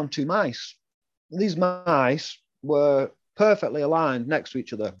she found two mice. These mice were perfectly aligned next to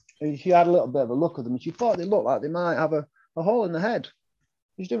each other. And she had a little bit of a look at them, and she thought they looked like they might have a hole in the head.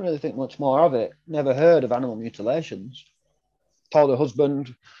 She didn't really think much more of it. Never heard of animal mutilations. Told her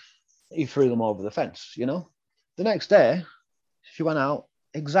husband, he threw them over the fence, you know. The next day, she went out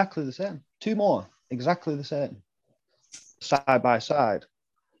exactly the same. Two more, exactly the same. Side by side.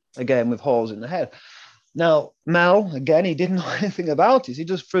 Again, with holes in the head. Now, Mel, again, he didn't know anything about it. He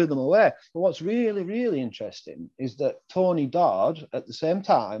just threw them away. But what's really, really interesting is that Tony Dodd, at the same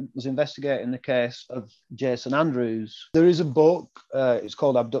time, was investigating the case of Jason Andrews. There is a book, it's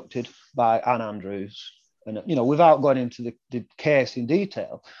called Abducted by Anne Andrews. And, you know, without going into the case in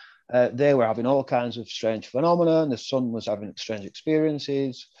detail, they were having all kinds of strange phenomena. And the son was having strange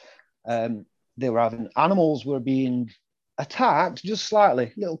experiences. They were having, animals were being attacked just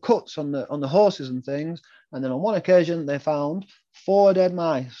slightly, little cuts on the horses and things. And then on one occasion, they found 4 dead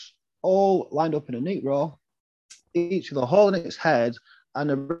mice, all lined up in a neat row, each with a hole in its head and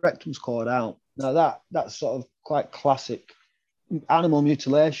the rectum's clawed out. Now that's sort of quite classic animal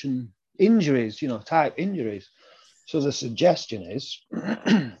mutilation injuries, you know, type injuries. So the suggestion is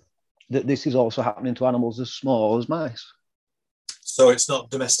that this is also happening to animals as small as mice. So it's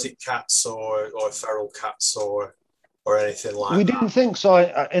not domestic cats or feral cats or anything like that? We didn't think so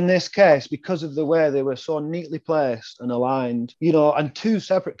in this case because of the way they were so neatly placed and aligned, you know, and 2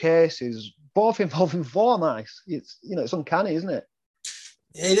 separate cases, both involving 4 mice. It's, you know, it's uncanny, isn't it?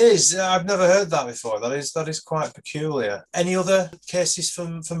 It is. I've never heard that before. That is quite peculiar. Any other cases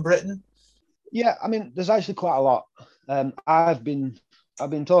from Britain? Yeah, I mean, there's actually quite a lot. I've been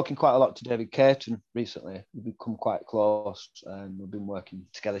talking quite a lot to David Caton recently. We've become quite close, and we've been working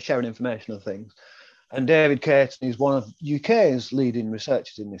together, sharing information and things. And David Caton is one of UK's leading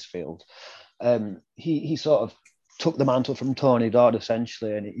researchers in this field. He sort of took the mantle from Tony Dodd,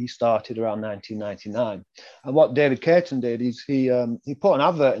 essentially, and he started around 1999. And what David Caton did is he put an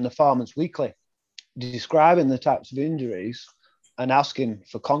advert in the Farmers Weekly describing the types of injuries and asking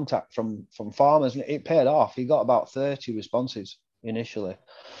for contact from farmers. And it paid off. He got about 30 responses initially.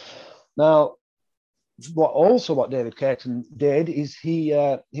 Now, what David Caton did is he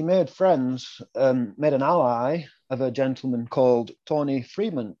made friends, made an ally of a gentleman called Tony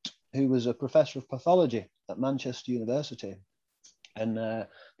Fremont, who was a professor of pathology at Manchester University. And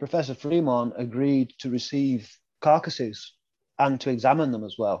Professor Fremont agreed to receive carcasses and to examine them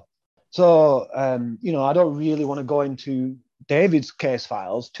as well. So, I don't really want to go into David's case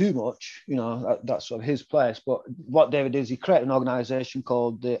files too much, that's sort of his place. But what David did is he created an organization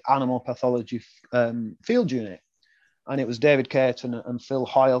called the Animal Pathology Field Unit. And it was David Caton and Phil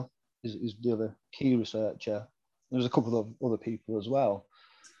Hoyle is the other key researcher. There's a couple of other people as well.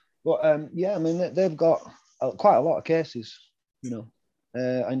 But they've got quite a lot of cases,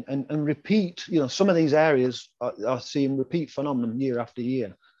 and repeat, some of these areas are seeing repeat phenomenon year after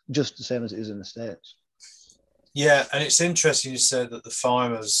year, just the same as it is in the States. Yeah, and it's interesting you said that the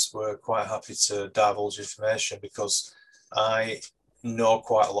farmers were quite happy to divulge information, because I know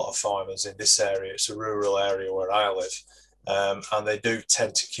quite a lot of farmers in this area. It's a rural area where I live, and they do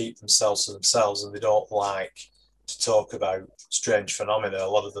tend to keep themselves to themselves, and they don't like to talk about strange phenomena. A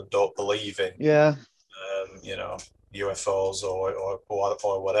lot of them don't believe in, UFOs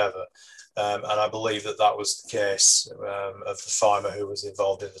or whatever. And I believe that was the case of the farmer who was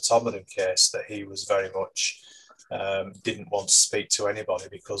involved in the Tomodon case, that he was very much didn't want to speak to anybody,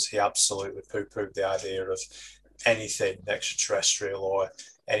 because he absolutely poo-pooed the idea of anything extraterrestrial or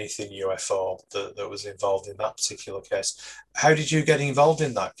anything UFO that was involved in that particular case. How did you get involved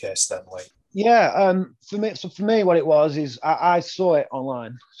in that case then, Lee? Yeah, for me, what it was is I saw it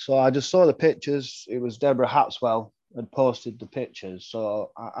online. So I just saw the pictures. It was Deborah Hatswell had posted the pictures.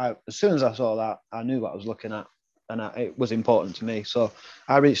 So I as soon as I saw that, I knew what I was looking at, and it was important to me. So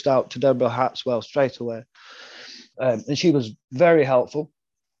I reached out to Deborah Hatswell straight away, and she was very helpful.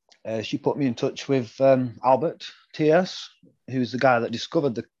 She put me in touch with Albert T.S., who's the guy that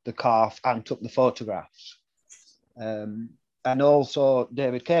discovered the calf and took the photographs, and also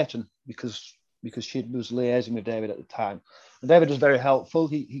David Caton, because she was liaising with David at the time. And David was very helpful.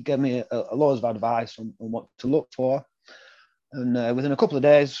 He gave me a lot of advice on what to look for. And within a couple of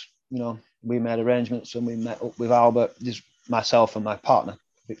days, we made arrangements and we met up with Albert, myself and my partner,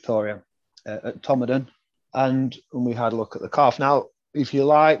 Victoria, at Tomodon. And we had a look at the calf. Now, if you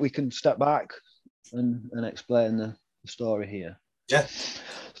like, we can step back and explain the story here. Yeah.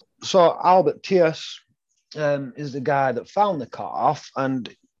 So Albert T.S. is the guy that found the calf, and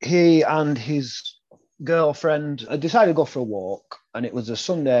he and his girlfriend decided to go for a walk, and it was a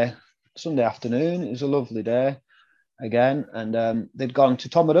Sunday afternoon. It was a lovely day again, and they'd gone to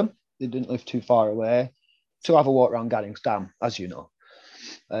Tomodon. They didn't live too far away, to have a walk around Gaddings Dam, as you know,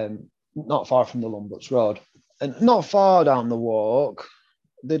 not far from the Lumbots Road. And not far down the walk,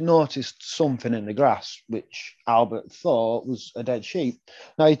 they'd noticed something in the grass, which Albert thought was a dead sheep.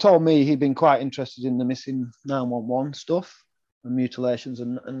 Now, he told me he'd been quite interested in the missing 911 stuff and mutilations,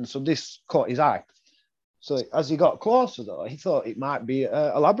 and so this caught his eye. So as he got closer, though, he thought it might be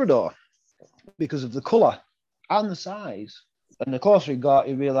a Labrador because of the colour and the size. And the closer he got,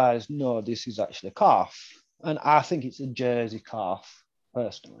 he realised, no, this is actually a calf. And I think it's a Jersey calf,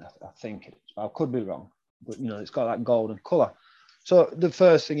 personally. I think it is. I could be wrong, but, it's got that golden colour. So the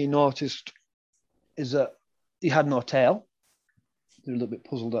first thing he noticed is that he had no tail. They were a little bit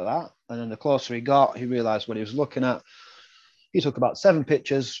puzzled at that. And then the closer he got, he realised what he was looking at. He took about 7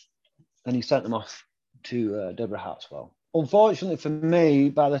 pictures and he sent them off to Deborah Hatswell. Unfortunately for me,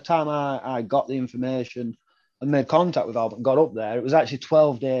 by the time I got the information and made contact with Albert and got up there, it was actually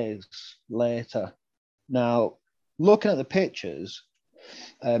 12 days later. Now, looking at the pictures,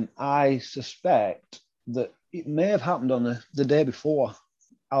 I suspect that it may have happened on the day before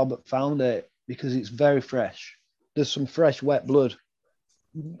Albert found it, because it's very fresh. There's some fresh, wet blood.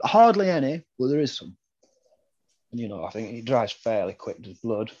 Hardly any, but there is some. I think it dries fairly quick, the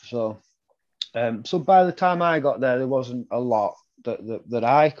blood. So by the time I got there wasn't a lot that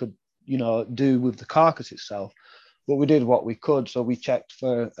I could, do with the carcass itself. But we did what we could. So we checked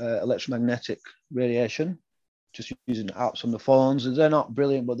for electromagnetic radiation, just using apps on the phones. They're not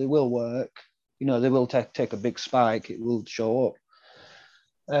brilliant, but they will work. They will take a big spike. It will show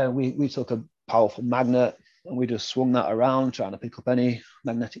up. We took a powerful magnet and we just swung that around, trying to pick up any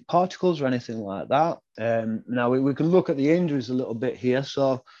magnetic particles or anything like that. Now we can look at the injuries a little bit here.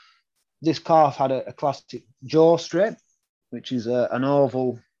 So this calf had a classic jaw strip, which is an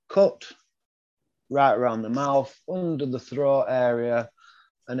oval cut right around the mouth, under the throat area.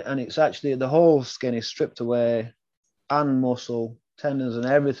 And it's actually, the whole skin is stripped away, and muscle, tendons and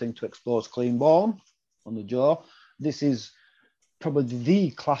everything, to expose clean bone on the jaw. This is probably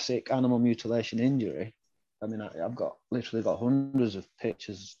the classic animal mutilation injury. I mean, I've literally got hundreds of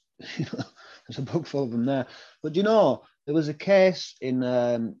pictures. There's a book full of them there. But there was a case in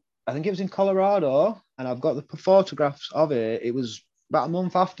I think it was in Colorado, and I've got the photographs of it. It was about a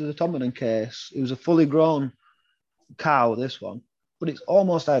month after the Tomlin case. It was a fully grown cow, this one, but it's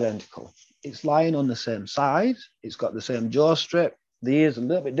almost identical. It's lying on the same side. It's got the same jaw strip. The ear's a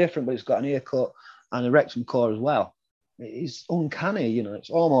little bit different, but it's got an ear cut and a rectum core as well. It's uncanny, you know,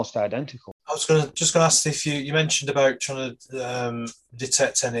 it's almost identical. I was just going to ask if you mentioned about trying to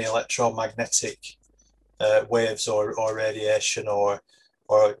detect any electromagnetic waves or radiation or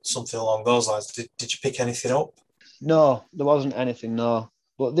something along those lines. Did you pick anything up? No, there wasn't anything, no.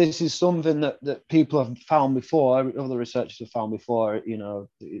 But this is something that people have found before, other researchers have found before, you know,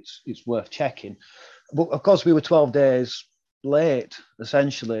 it's worth checking. But of course, we were 12 days late,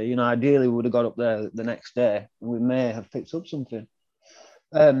 essentially. You know, ideally, we would have got up there the next day and we may have picked up something.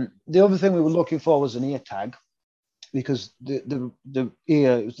 The other thing we were looking for was an ear tag, because the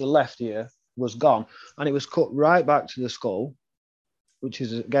ear, it was the left ear, was gone and it was cut right back to the skull, which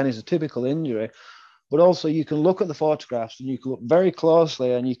is, again, is a typical injury. But also you can look at the photographs and you can look very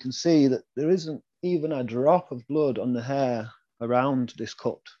closely and you can see that there isn't even a drop of blood on the hair around this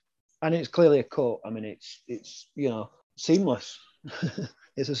cut. And it's clearly a cut. I mean, it's you know, seamless.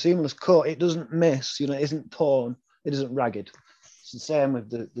 It's a seamless cut. It doesn't miss, you know, it isn't torn, it isn't ragged. It's the same with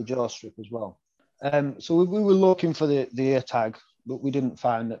the jaw strip as well. So we were looking for the ear tag, but we didn't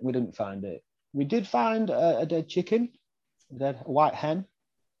find it. We did find a dead chicken, a white hen,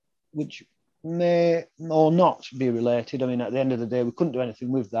 which may or not be related. I mean, at the end of the day, we couldn't do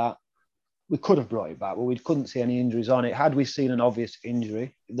anything with that. We could have brought it back, but we couldn't see any injuries on it. Had we seen an obvious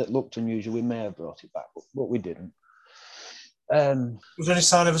injury that looked unusual, we may have brought it back, but we didn't. Was there any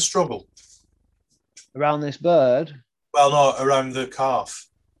sign of a struggle around this bird? Well, no, around the calf.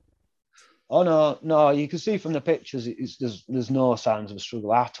 Oh no! You can see from the pictures, there's no signs of a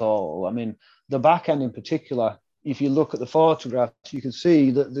struggle at all. I mean, the back end in particular, if you look at the photographs, you can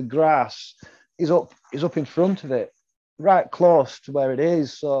see that the grass is up in front of it, right close to where it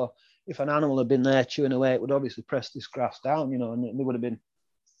is. So if an animal had been there chewing away, it would obviously press this grass down, you know, and there would have been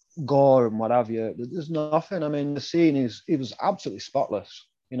gore and what have you. There's nothing. I mean, the scene it was absolutely spotless,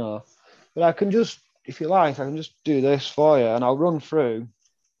 you know. But I can just, if you like, I can just do this for you, and I'll run through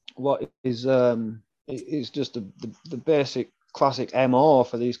what is just the basic classic MO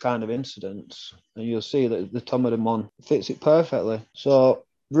for these kind of incidents, and you'll see that the Tomlin one fits it perfectly. So,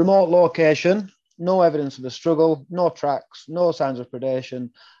 remote location, no evidence of a struggle, no tracks, no signs of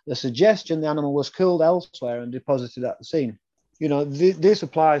predation. The suggestion the animal was killed elsewhere and deposited at the scene. You know, this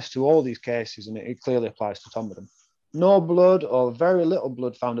applies to all these cases, and it clearly applies to Tomlin. No blood or very little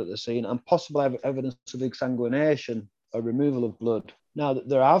blood found at the scene, and possible evidence of exsanguination or removal of blood. Now,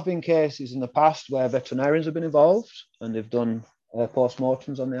 there have been cases in the past where veterinarians have been involved and they've done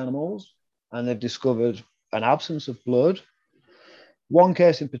post-mortems on the animals and they've discovered an absence of blood. One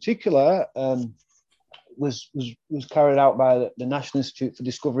case in particular was carried out by the National Institute for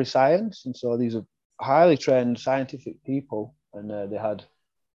Discovery Science. And so these are highly trained scientific people, and they had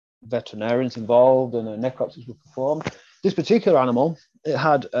veterinarians involved, and necropsies were performed. This particular animal, it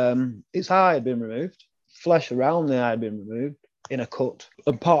had its eye had been removed, flesh around the eye had been removed in a cut,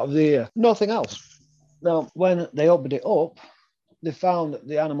 and part of the ear, nothing else. Now, when they opened it up, they found that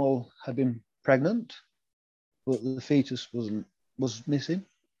the animal had been pregnant, but the fetus was missing.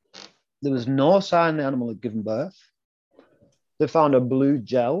 There was no sign the animal had given birth. They found a blue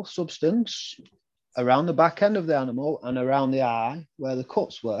gel substance around the back end of the animal and around the eye where the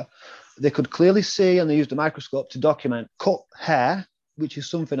cuts were. They could clearly see, and they used a microscope to document cut hair, which is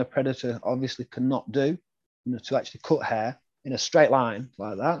something a predator obviously cannot do, you know, to actually cut hair in a straight line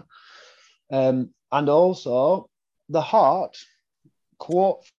like that. And also the heart,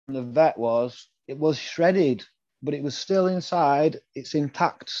 quote from the vet was, it was shredded, but it was still inside its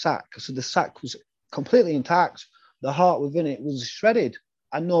intact sac. So the sac was completely intact. The heart within it was shredded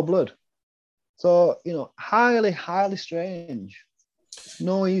and no blood. So, you know, highly, highly strange.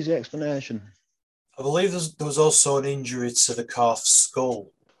 No easy explanation. I believe there was also an injury to the calf's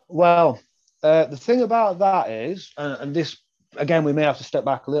skull. Well, the thing about that is, and this, again, we may have to step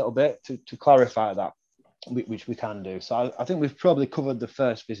back a little bit to clarify that, which we can do. So I think we've probably covered the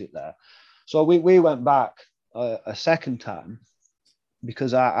first visit there. So we went back a second time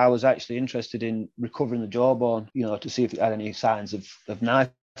because I was actually interested in recovering the jawbone, you know, to see if it had any signs of knife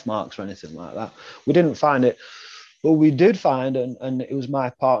marks or anything like that. We didn't find it, but we did find, and it was my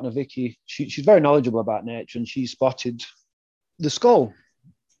partner, Vicky. She's very knowledgeable about nature, and she spotted the skull,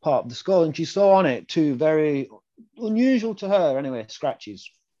 part of the skull, and she saw on it two very unusual to her anyway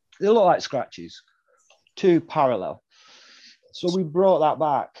scratches. They look like scratches, two parallel. So we brought that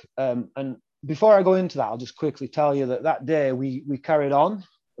back, and before I go into that, I'll just quickly tell you that day we carried on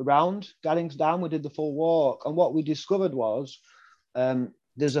around Gaddings Dam. We did the full walk, and what we discovered was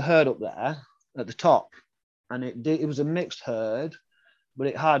there's a herd up there at the top, and it was a mixed herd, but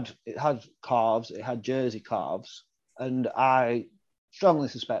it had calves, it had Jersey calves, and I strongly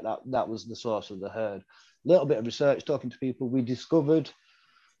suspect that was the source of the herd. A little bit of research, talking to people, we discovered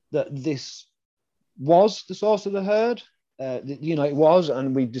that this was the source of the herd. It was,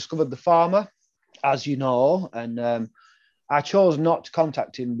 and we discovered the farmer, as you know, and I chose not to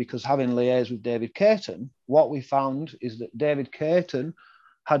contact him because, having liaised with David Caton, what we found is that David Caton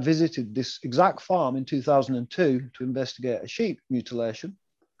had visited this exact farm in 2002 to investigate a sheep mutilation,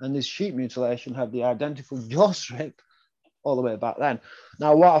 and this sheep mutilation had the identical jaw strip all the way back then.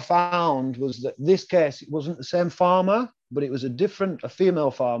 Now, what I found was that this case, it wasn't the same farmer, but it was a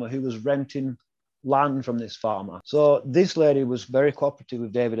female farmer who was renting land from this farmer. So this lady was very cooperative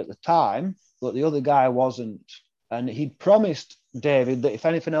with David at the time, but the other guy wasn't. And he'd promised David that if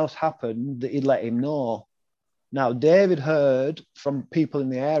anything else happened, that he'd let him know. Now, David heard from people in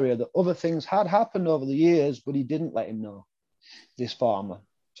the area that other things had happened over the years, but he didn't let him know, this farmer.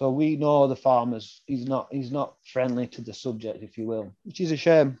 So we know the farmers, he's not friendly to the subject, if you will, which is a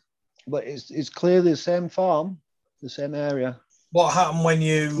shame. But it's clearly the same farm, the same area. What happened when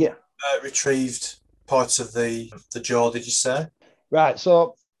you retrieved parts of the jaw, did you say? Right,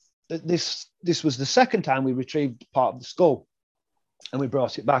 so this was the second time we retrieved part of the skull, and we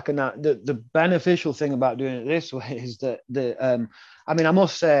brought it back. And the beneficial thing about doing it this way is that I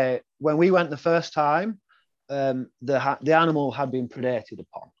must say, when we went the first time, the animal had been predated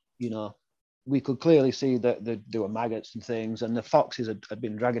upon. We could clearly see that there were maggots and things, and the foxes had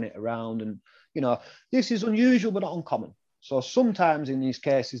been dragging it around. And this is unusual but not uncommon. So sometimes in these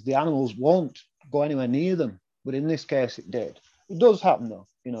cases the animals won't go anywhere near them, but in this case it did. It does happen though,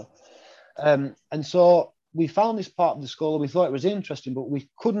 and so we found this part of the skull, and we thought it was interesting, but we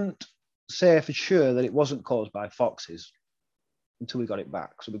couldn't say for sure that it wasn't caused by foxes until we got it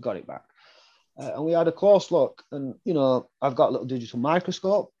back. So we got it back. And we had a close look, and I've got a little digital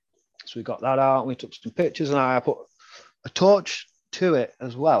microscope, so we got that out, and we took some pictures, and I put a torch to it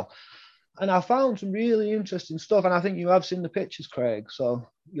as well, and I found some really interesting stuff. And I think you have seen the pictures, Craig, so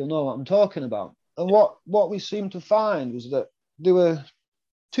you'll know what I'm talking about. And what we seemed to find was that there were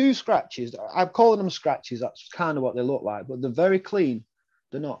two scratches. I'm calling them scratches. That's kind of what they look like, but they're very clean.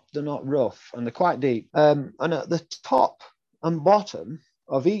 They're not rough, and they're quite deep. And at the top and bottom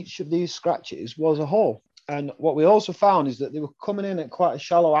of each of these scratches was a hole. And what we also found is that they were coming in at quite a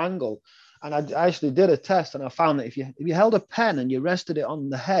shallow angle. And I actually did a test, and I found that if you held a pen and you rested it on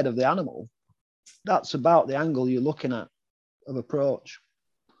the head of the animal, that's about the angle you're looking at of approach.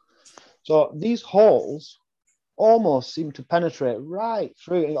 So these holes almost seem to penetrate right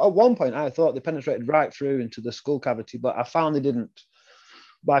through. At one point, I thought they penetrated right through into the skull cavity, but I found they didn't.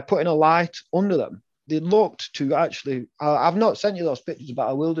 By putting a light under them, they looked to actually, I've not sent you those pictures, but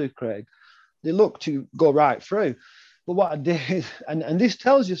I will do, Craig. They looked to go right through. But what I did, and this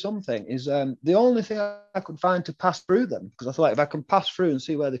tells you something, is the only thing I could find to pass through them, because I thought if I can pass through and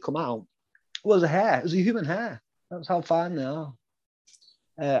see where they come out, was a hair. It was a human hair. That's how fine they are.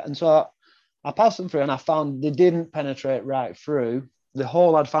 And so I passed them through, and I found they didn't penetrate right through. The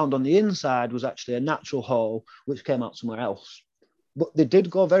hole I'd found on the inside was actually a natural hole, which came out somewhere else. But they did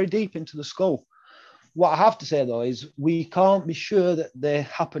go very deep into the skull. What I have to say, though, is we can't be sure that they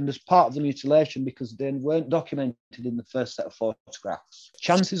happened as part of the mutilation because they weren't documented in the first set of photographs.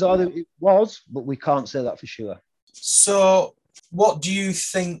 Chances are that it was, but we can't say that for sure. So what do you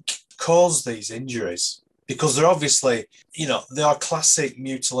think caused these injuries? Because they're obviously, they are classic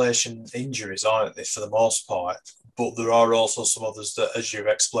mutilation injuries, aren't they, for the most part? But there are also some others that, as you've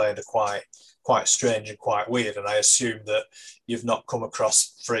explained, are quite strange and quite weird. And I assume that you've not come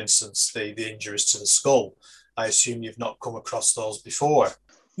across, for instance, the injuries to the skull. I assume you've not come across those before.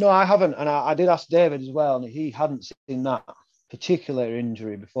 No, I haven't. And I did ask David as well, and he hadn't seen that particular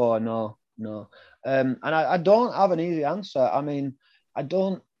injury before. No. And I don't have an easy answer. I mean, I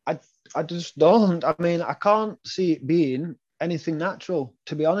just don't. I mean, I can't see it being anything natural,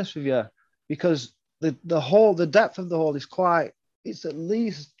 to be honest with you, because the depth of the hole is it's at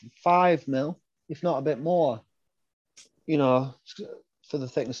least 5 mil, if not a bit more, for the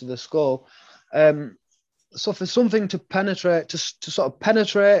thickness of the skull. So for something to penetrate, to sort of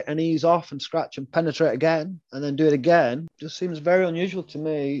penetrate and ease off and scratch and penetrate again and then do it again, just seems very unusual to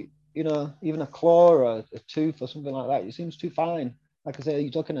me. Even a claw or a tooth or something like that, it seems too fine. Like I say,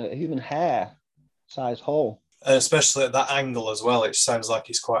 you're talking a human hair size hole. Especially at that angle as well, it sounds like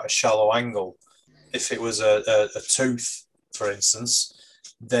it's quite a shallow angle. If it was a tooth, for instance,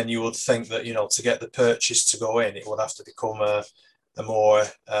 then you would think that, to get the purchase to go in, it would have to become a a more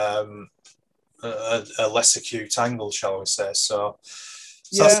a less acute angle, shall we say? So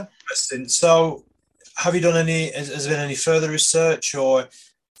that's Yeah. interesting. So, have you done any? Has there been any further research, or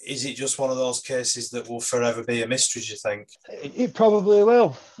is it just one of those cases that will forever be a mystery? Do you think? It probably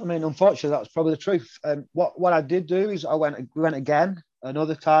will. I mean, unfortunately, that's probably the truth. What I did do is we went again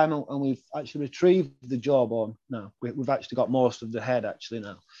another time, and we've actually retrieved the jawbone now. We've actually got most of the head actually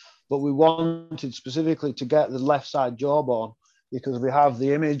now, but we wanted specifically to get the left side jawbone because we have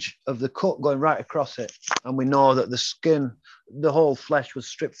the image of the cut going right across it, and we know that the skin, the whole flesh was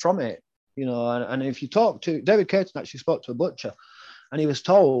stripped from it. You know, and if you talk to David Caton, actually spoke to a butcher, and he was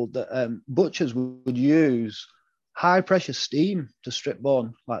told that butchers would use high pressure steam to strip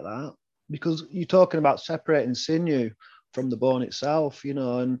bone like that because you're talking about separating sinew from the bone itself, you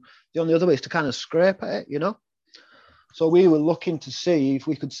know, and the only other way is to kind of scrape at it, you know. So we were looking to see if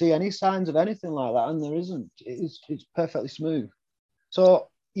we could see any signs of anything like that, and there isn't. It's perfectly smooth. So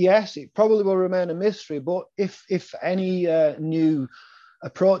yes, it probably will remain a mystery, but if any new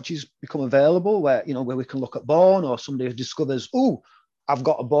approaches become available where, you know, where we can look at bone or somebody discovers, oh, I've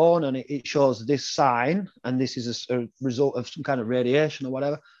got a bone and it shows this sign and this is a result of some kind of radiation or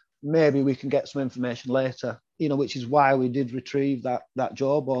whatever, maybe we can get some information later, you know, which is why we did retrieve that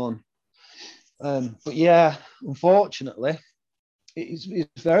jawbone. But yeah, unfortunately, it's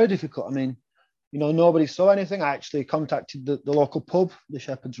very difficult. I mean, you know, nobody saw anything. I actually contacted the local pub, the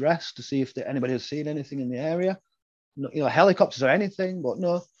Shepherd's Rest, to see if anybody has seen anything in the area. You know, helicopters or anything, but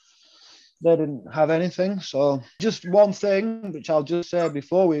no, they didn't have anything. So just one thing, which I'll just say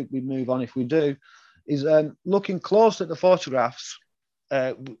before we move on, if we do, is looking close at the photographs.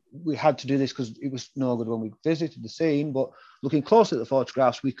 We had to do this because it was no good when we visited the scene, but looking close at the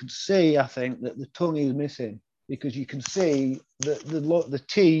photographs, we could see, I think, that the tongue is missing because you can see the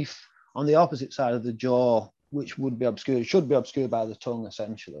teeth on the opposite side of the jaw, which would be obscured, should be obscured by the tongue,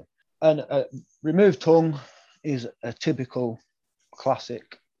 essentially. And removed tongue is a typical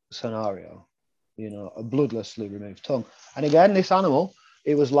classic scenario, you know, a bloodlessly removed tongue. And again, this animal,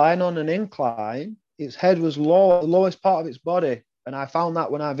 it was lying on an incline. Its head was low, the lowest part of its body. And I found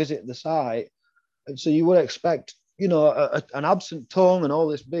that when I visited the site. And so you would expect, you know, an absent tongue and all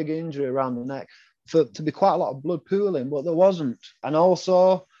this big injury around the neck to be quite a lot of blood pooling, but there wasn't. And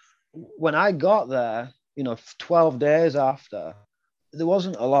also, when I got there, you know, 12 days after, there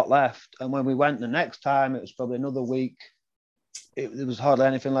wasn't a lot left. And when we went the next time, it was probably another week. There was hardly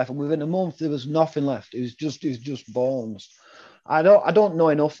anything left. And within a month, there was nothing left. It was just bones. I don't know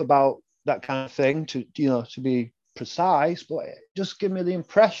enough about that kind of thing to be precise, but it just give me the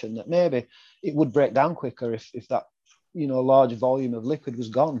impression that maybe it would break down quicker if that, you know, large volume of liquid was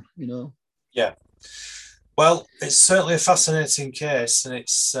gone, you know. Yeah. Well, it's certainly a fascinating case, and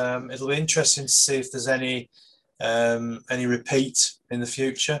it'll be interesting to see if there's any repeat in the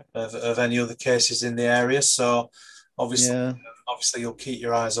future of any other cases in the area. So obviously you'll keep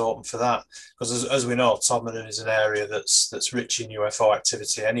your eyes open for that, because as we know, Todmorden is an area that's rich in UFO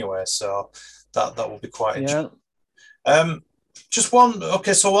activity anyway. So that will be quite interesting. Just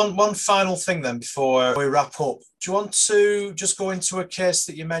one final thing then before we wrap up. Do you want to just go into a case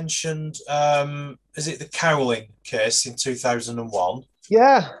that you mentioned? Is it the Cowling case in 2001?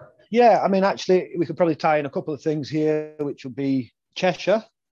 Yeah. I mean, actually, we could probably tie in a couple of things here, which would be Cheshire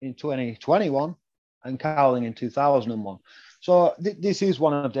in 2021 and Cowling in 2001. So this is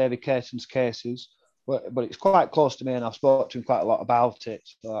one of David Caton's cases, but it's quite close to me, and I've spoken to him quite a lot about it.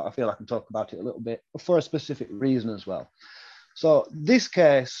 So I feel I can talk about it a little bit for a specific reason as well. So this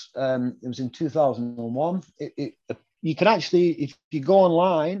case, it was in 2001. You can actually, if you go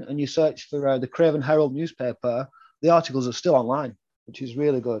online and you search for the Craven Herald newspaper, the articles are still online, which is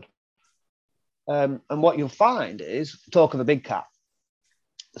really good. And what you'll find is talk of a big cat.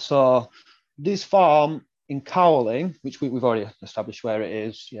 So this farm in Cowling, which we've already established where it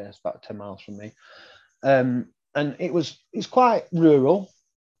is, yeah, it's about 10 miles from me. And it's quite rural.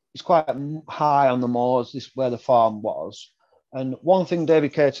 It's quite high on the moors, this where the farm was. And one thing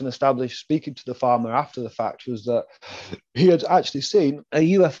David Caton established, speaking to the farmer after the fact, was that he had actually seen a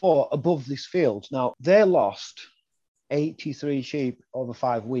UFO above this field. Now, they lost 83 sheep over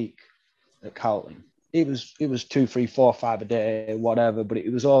 5 weeks at Cowling. It was 2, 3, 4, 5 a day, whatever, but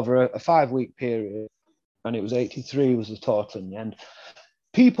it was over a 5-week period, and it was 83 was the total in the end.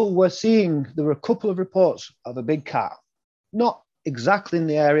 People were seeing, there were a couple of reports of a big cat, not exactly in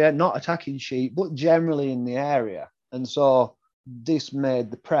the area, not attacking sheep, but generally in the area. And so this made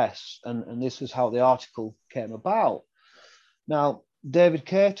the press, and this is how the article came about. Now, David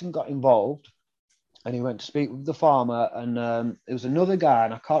Caton got involved, and he went to speak with the farmer, and there was another guy,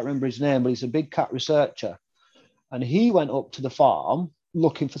 and I can't remember his name, but he's a big cat researcher. And he went up to the farm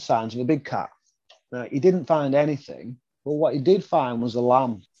looking for signs of a big cat. Now, he didn't find anything, but what he did find was a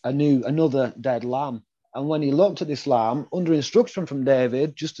lamb, another dead lamb. And when he looked at this lamb, under instruction from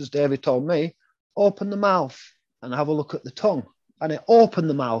David, just as David told me, open the mouth and have a look at the tongue. And it opened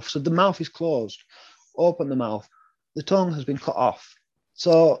the mouth, so the mouth is closed. Open the mouth. The tongue has been cut off.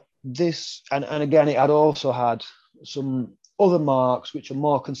 So this, and again, it had also had some other marks which are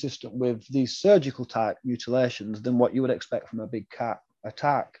more consistent with these surgical type mutilations than what you would expect from a big cat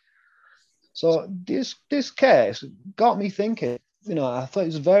attack. So this case got me thinking, I thought it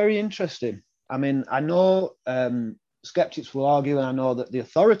was very interesting. I mean, I know skeptics will argue, and I know that the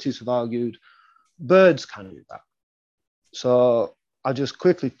authorities have argued, birds can do that. So I'll just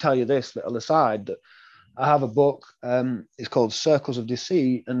quickly tell you this little aside, that I have a book, it's called Circles of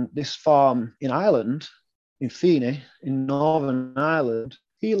Deceit, and this farm in Ireland, in Feeney, in Northern Ireland,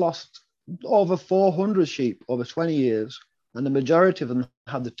 he lost over 400 sheep over 20 years, and the majority of them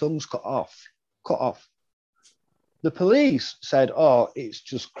had the tongues cut off. The police said, oh, it's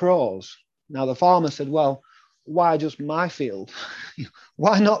just crows. Now the farmer said, well, why just my field?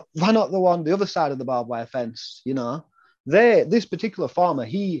 why not the one the other side of the barbed wire fence? This particular farmer,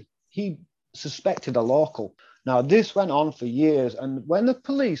 he suspected a local. Now this went on for years, and when the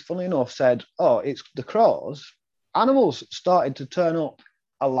police, funnily enough, said, oh, it's the crows, animals started to turn up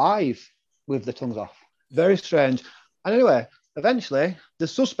alive with the tongues off. Very strange. And anyway, eventually the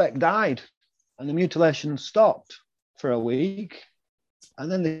suspect died and the mutilation stopped for a week,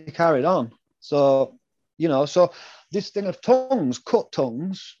 and then they carried on. So this thing of tongues, cut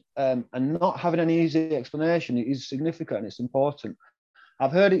tongues, and not having any easy explanation is significant. It's important.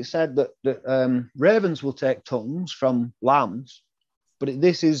 I've heard it said that ravens will take tongues from lambs, but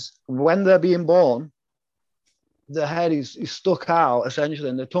this is when they're being born, the head is stuck out essentially,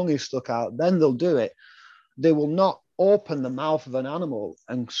 and the tongue is stuck out. Then they'll do it. They will not open the mouth of an animal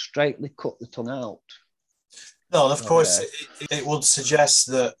and straightly cut the tongue out. No, and of course, it would suggest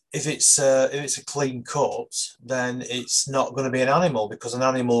that if it's a clean cut, then it's not going to be an animal, because an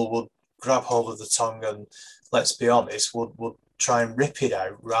animal would grab hold of the tongue and, let's be honest, would try and rip it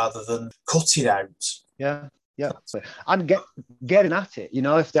out rather than cut it out. Yeah. And getting at it,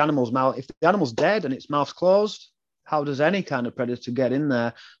 if the animal's dead and its mouth's closed, how does any kind of predator get in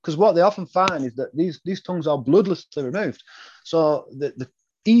there? Because what they often find is that these tongues are bloodlessly removed. So the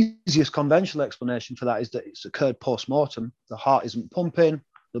easiest conventional explanation for that is that it's occurred post-mortem. The heart isn't pumping,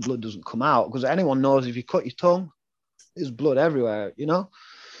 the blood doesn't come out, because anyone knows if you cut your tongue, there's blood everywhere,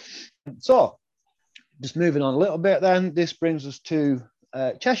 So just moving on a little bit then, this brings us to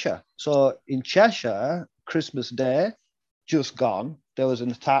Cheshire. So in Cheshire, Christmas Day, just gone, there was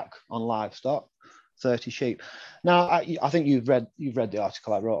an attack on livestock, 30 sheep. Now, I think you've read the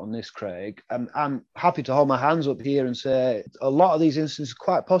article I wrote on this, Craig. I'm happy to hold my hands up here and say a lot of these instances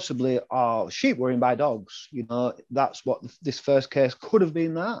quite possibly are sheep worrying by dogs. That's what this first case could have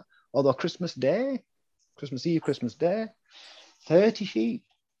been that. Although Christmas Eve, Christmas Day, 30 sheep,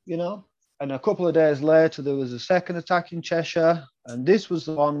 And a couple of days later, there was a second attack in Cheshire. And this was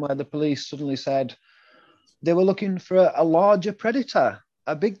the one where the police suddenly said they were looking for a larger predator.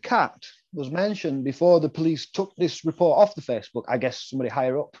 A big cat was mentioned before the police took this report off the Facebook. I guess somebody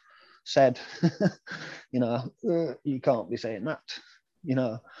higher up said, you can't be saying that,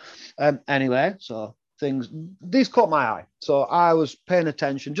 Anyway, so these caught my eye. So I was paying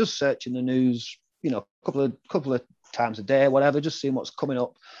attention, just searching the news, a couple of times a day, whatever, just seeing what's coming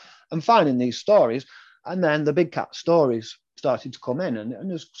up and finding these stories. And then the big cat stories started to come in,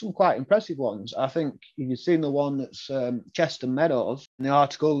 and there's some quite impressive ones. I think you've seen the one that's Chester Meadows. In the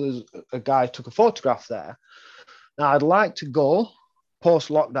article, there's a guy took a photograph there. Now, I'd like to go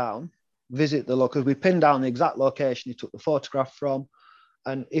post-lockdown, visit the local, because we pinned down the exact location he took the photograph from.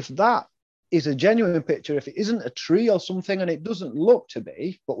 And if that is a genuine picture, if it isn't a tree or something, and it doesn't look to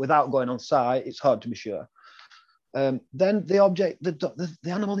be, but without going on site, it's hard to be sure. Then the object, the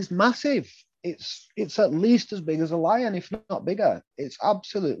animal is massive. It's at least as big as a lion, if not bigger. It's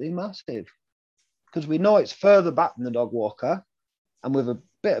absolutely massive, because we know it's further back than the dog walker, and with a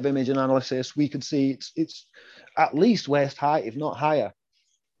bit of image analysis, we could see it's at least waist height, if not higher,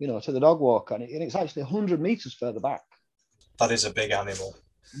 to the dog walker, and it's actually 100 meters further back. That is a big animal.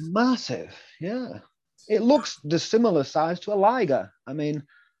 Massive, yeah. It looks the similar size to a liger. I mean,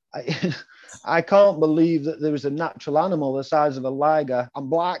 I can't believe that there is a natural animal the size of a liger and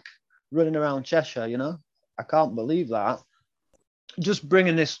black running around Cheshire, I can't believe that. Just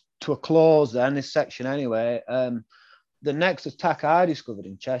bringing this to a close then, this section anyway, the next attack I discovered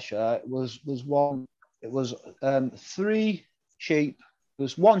in Cheshire was one, it was 3 sheep, there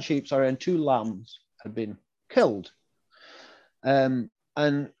was 1 sheep, and 2 lambs had been killed. And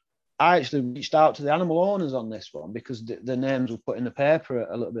I actually reached out to the animal owners on this one because the names were put in the paper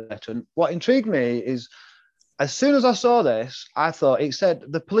a little bit later. And what intrigued me is, as soon as I saw this, I thought it said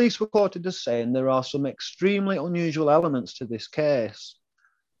the police were quoted as saying there are some extremely unusual elements to this case.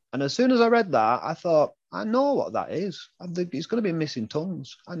 And as soon as I read that, I thought, I know what that is. It's going to be missing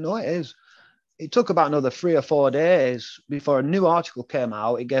tongues. I know it is. It took about another 3 or 4 days before a new article came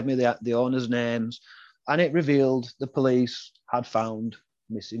out. It gave me the owners' names, and it revealed the police had found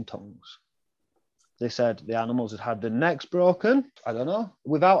missing tongues. They said the animals had their necks broken. I don't know.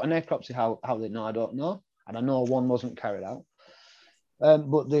 Without a necropsy, how they know, I don't know. And I know one wasn't carried out.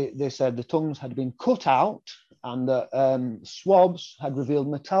 But they said the tongues had been cut out and the swabs had revealed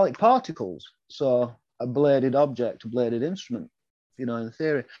metallic particles. So a bladed object, a bladed instrument, in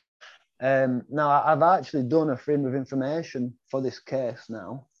theory. Now, I've actually done a Freedom of Information for this case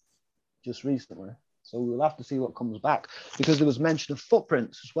now, just recently. So we'll have to see what comes back, because there was mention of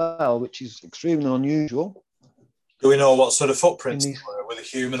footprints as well, which is extremely unusual. Do we know what sort of footprints were? Were they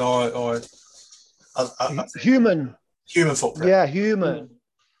human or human? Human footprint. Yeah, human.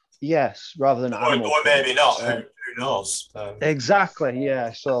 Yes, rather than animal. Or maybe not. Who knows? Exactly.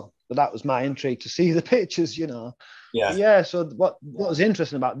 Yeah. So, but that was my intrigue to see the pictures. Yeah. Yeah. So what was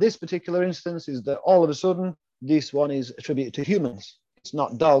interesting about this particular instance is that all of a sudden this one is attributed to humans. It's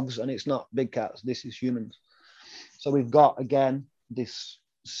not dogs and it's not big cats. This is humans. So we've got, again, this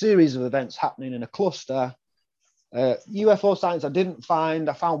series of events happening in a cluster. UFO sightings I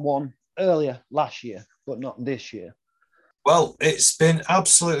found one earlier last year, but not this year. Well, it's been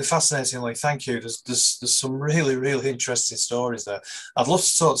absolutely fascinating, Lee. Thank you. There's some really, really interesting stories there. I'd love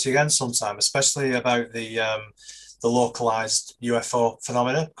to talk to you again sometime, especially about the localized UFO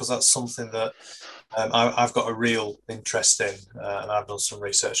phenomena, because that's something that I've got a real interest in, and I've done some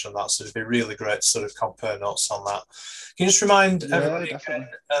research on that. So it'd be really great to sort of compare notes on that. Can you just remind everybody again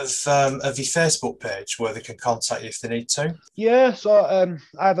of your Facebook page where they can contact you if they need to? Yeah, so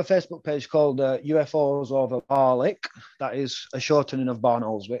I have a Facebook page called UFOs over Barlick. That is a shortening of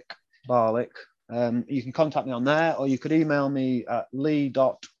Barnoldswick, Barlick. You can contact me on there, or you could email me at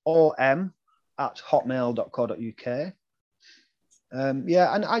lee.om@hotmail.co.uk.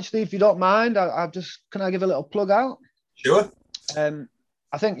 Yeah, and actually, if you don't mind, can I give a little plug out? Sure.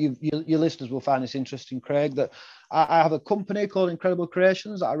 I think your listeners will find this interesting, Craig, that I have a company called Incredible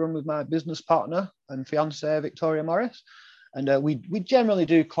Creations that I run with my business partner and fiance, Victoria Morris. And we generally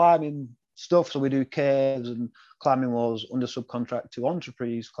do climbing stuff. So we do caves and climbing walls under subcontract to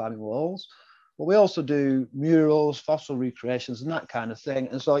Entreprise climbing walls. But we also do murals, fossil recreations, and that kind of thing.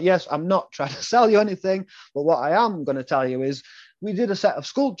 And so, yes, I'm not trying to sell you anything, but what I am going to tell you is we did a set of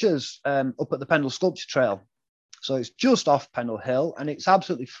sculptures up at the Pendle Sculpture Trail. So it's just off Pendle Hill, and it's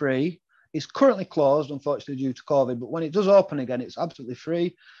absolutely free. It's currently closed, unfortunately, due to COVID, but when it does open again, it's absolutely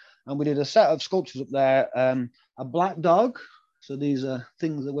free. And we did a set of sculptures up there, a black dog. So these are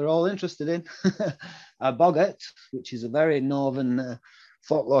things that we're all interested in. A boggart, which is a very northern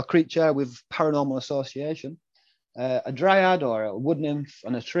folklore creature with paranormal association. A dryad or a wood nymph,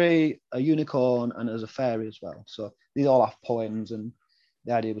 and a tree, a unicorn, and there's a fairy as well. So these all have poems, and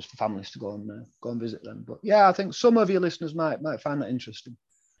the idea was for families to go and visit them. But yeah, I think some of your listeners might find that interesting.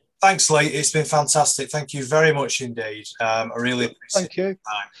 Thanks, Lee. It's been fantastic. Thank you very much indeed. I really appreciate Thank you. Your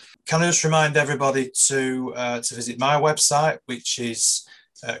time. Can I just remind everybody to visit my website, which is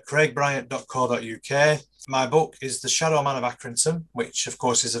craigbryant.co.uk. My book is The Shadow Man of Accrington, which of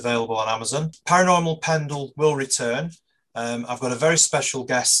course is available on Amazon. Paranormal Pendle will return. I've got a very special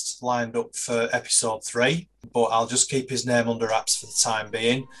guest lined up for episode 3, but I'll just keep his name under wraps for the time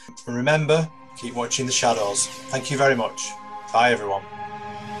being. And remember, keep watching the shadows. Thank you very much. Bye, everyone.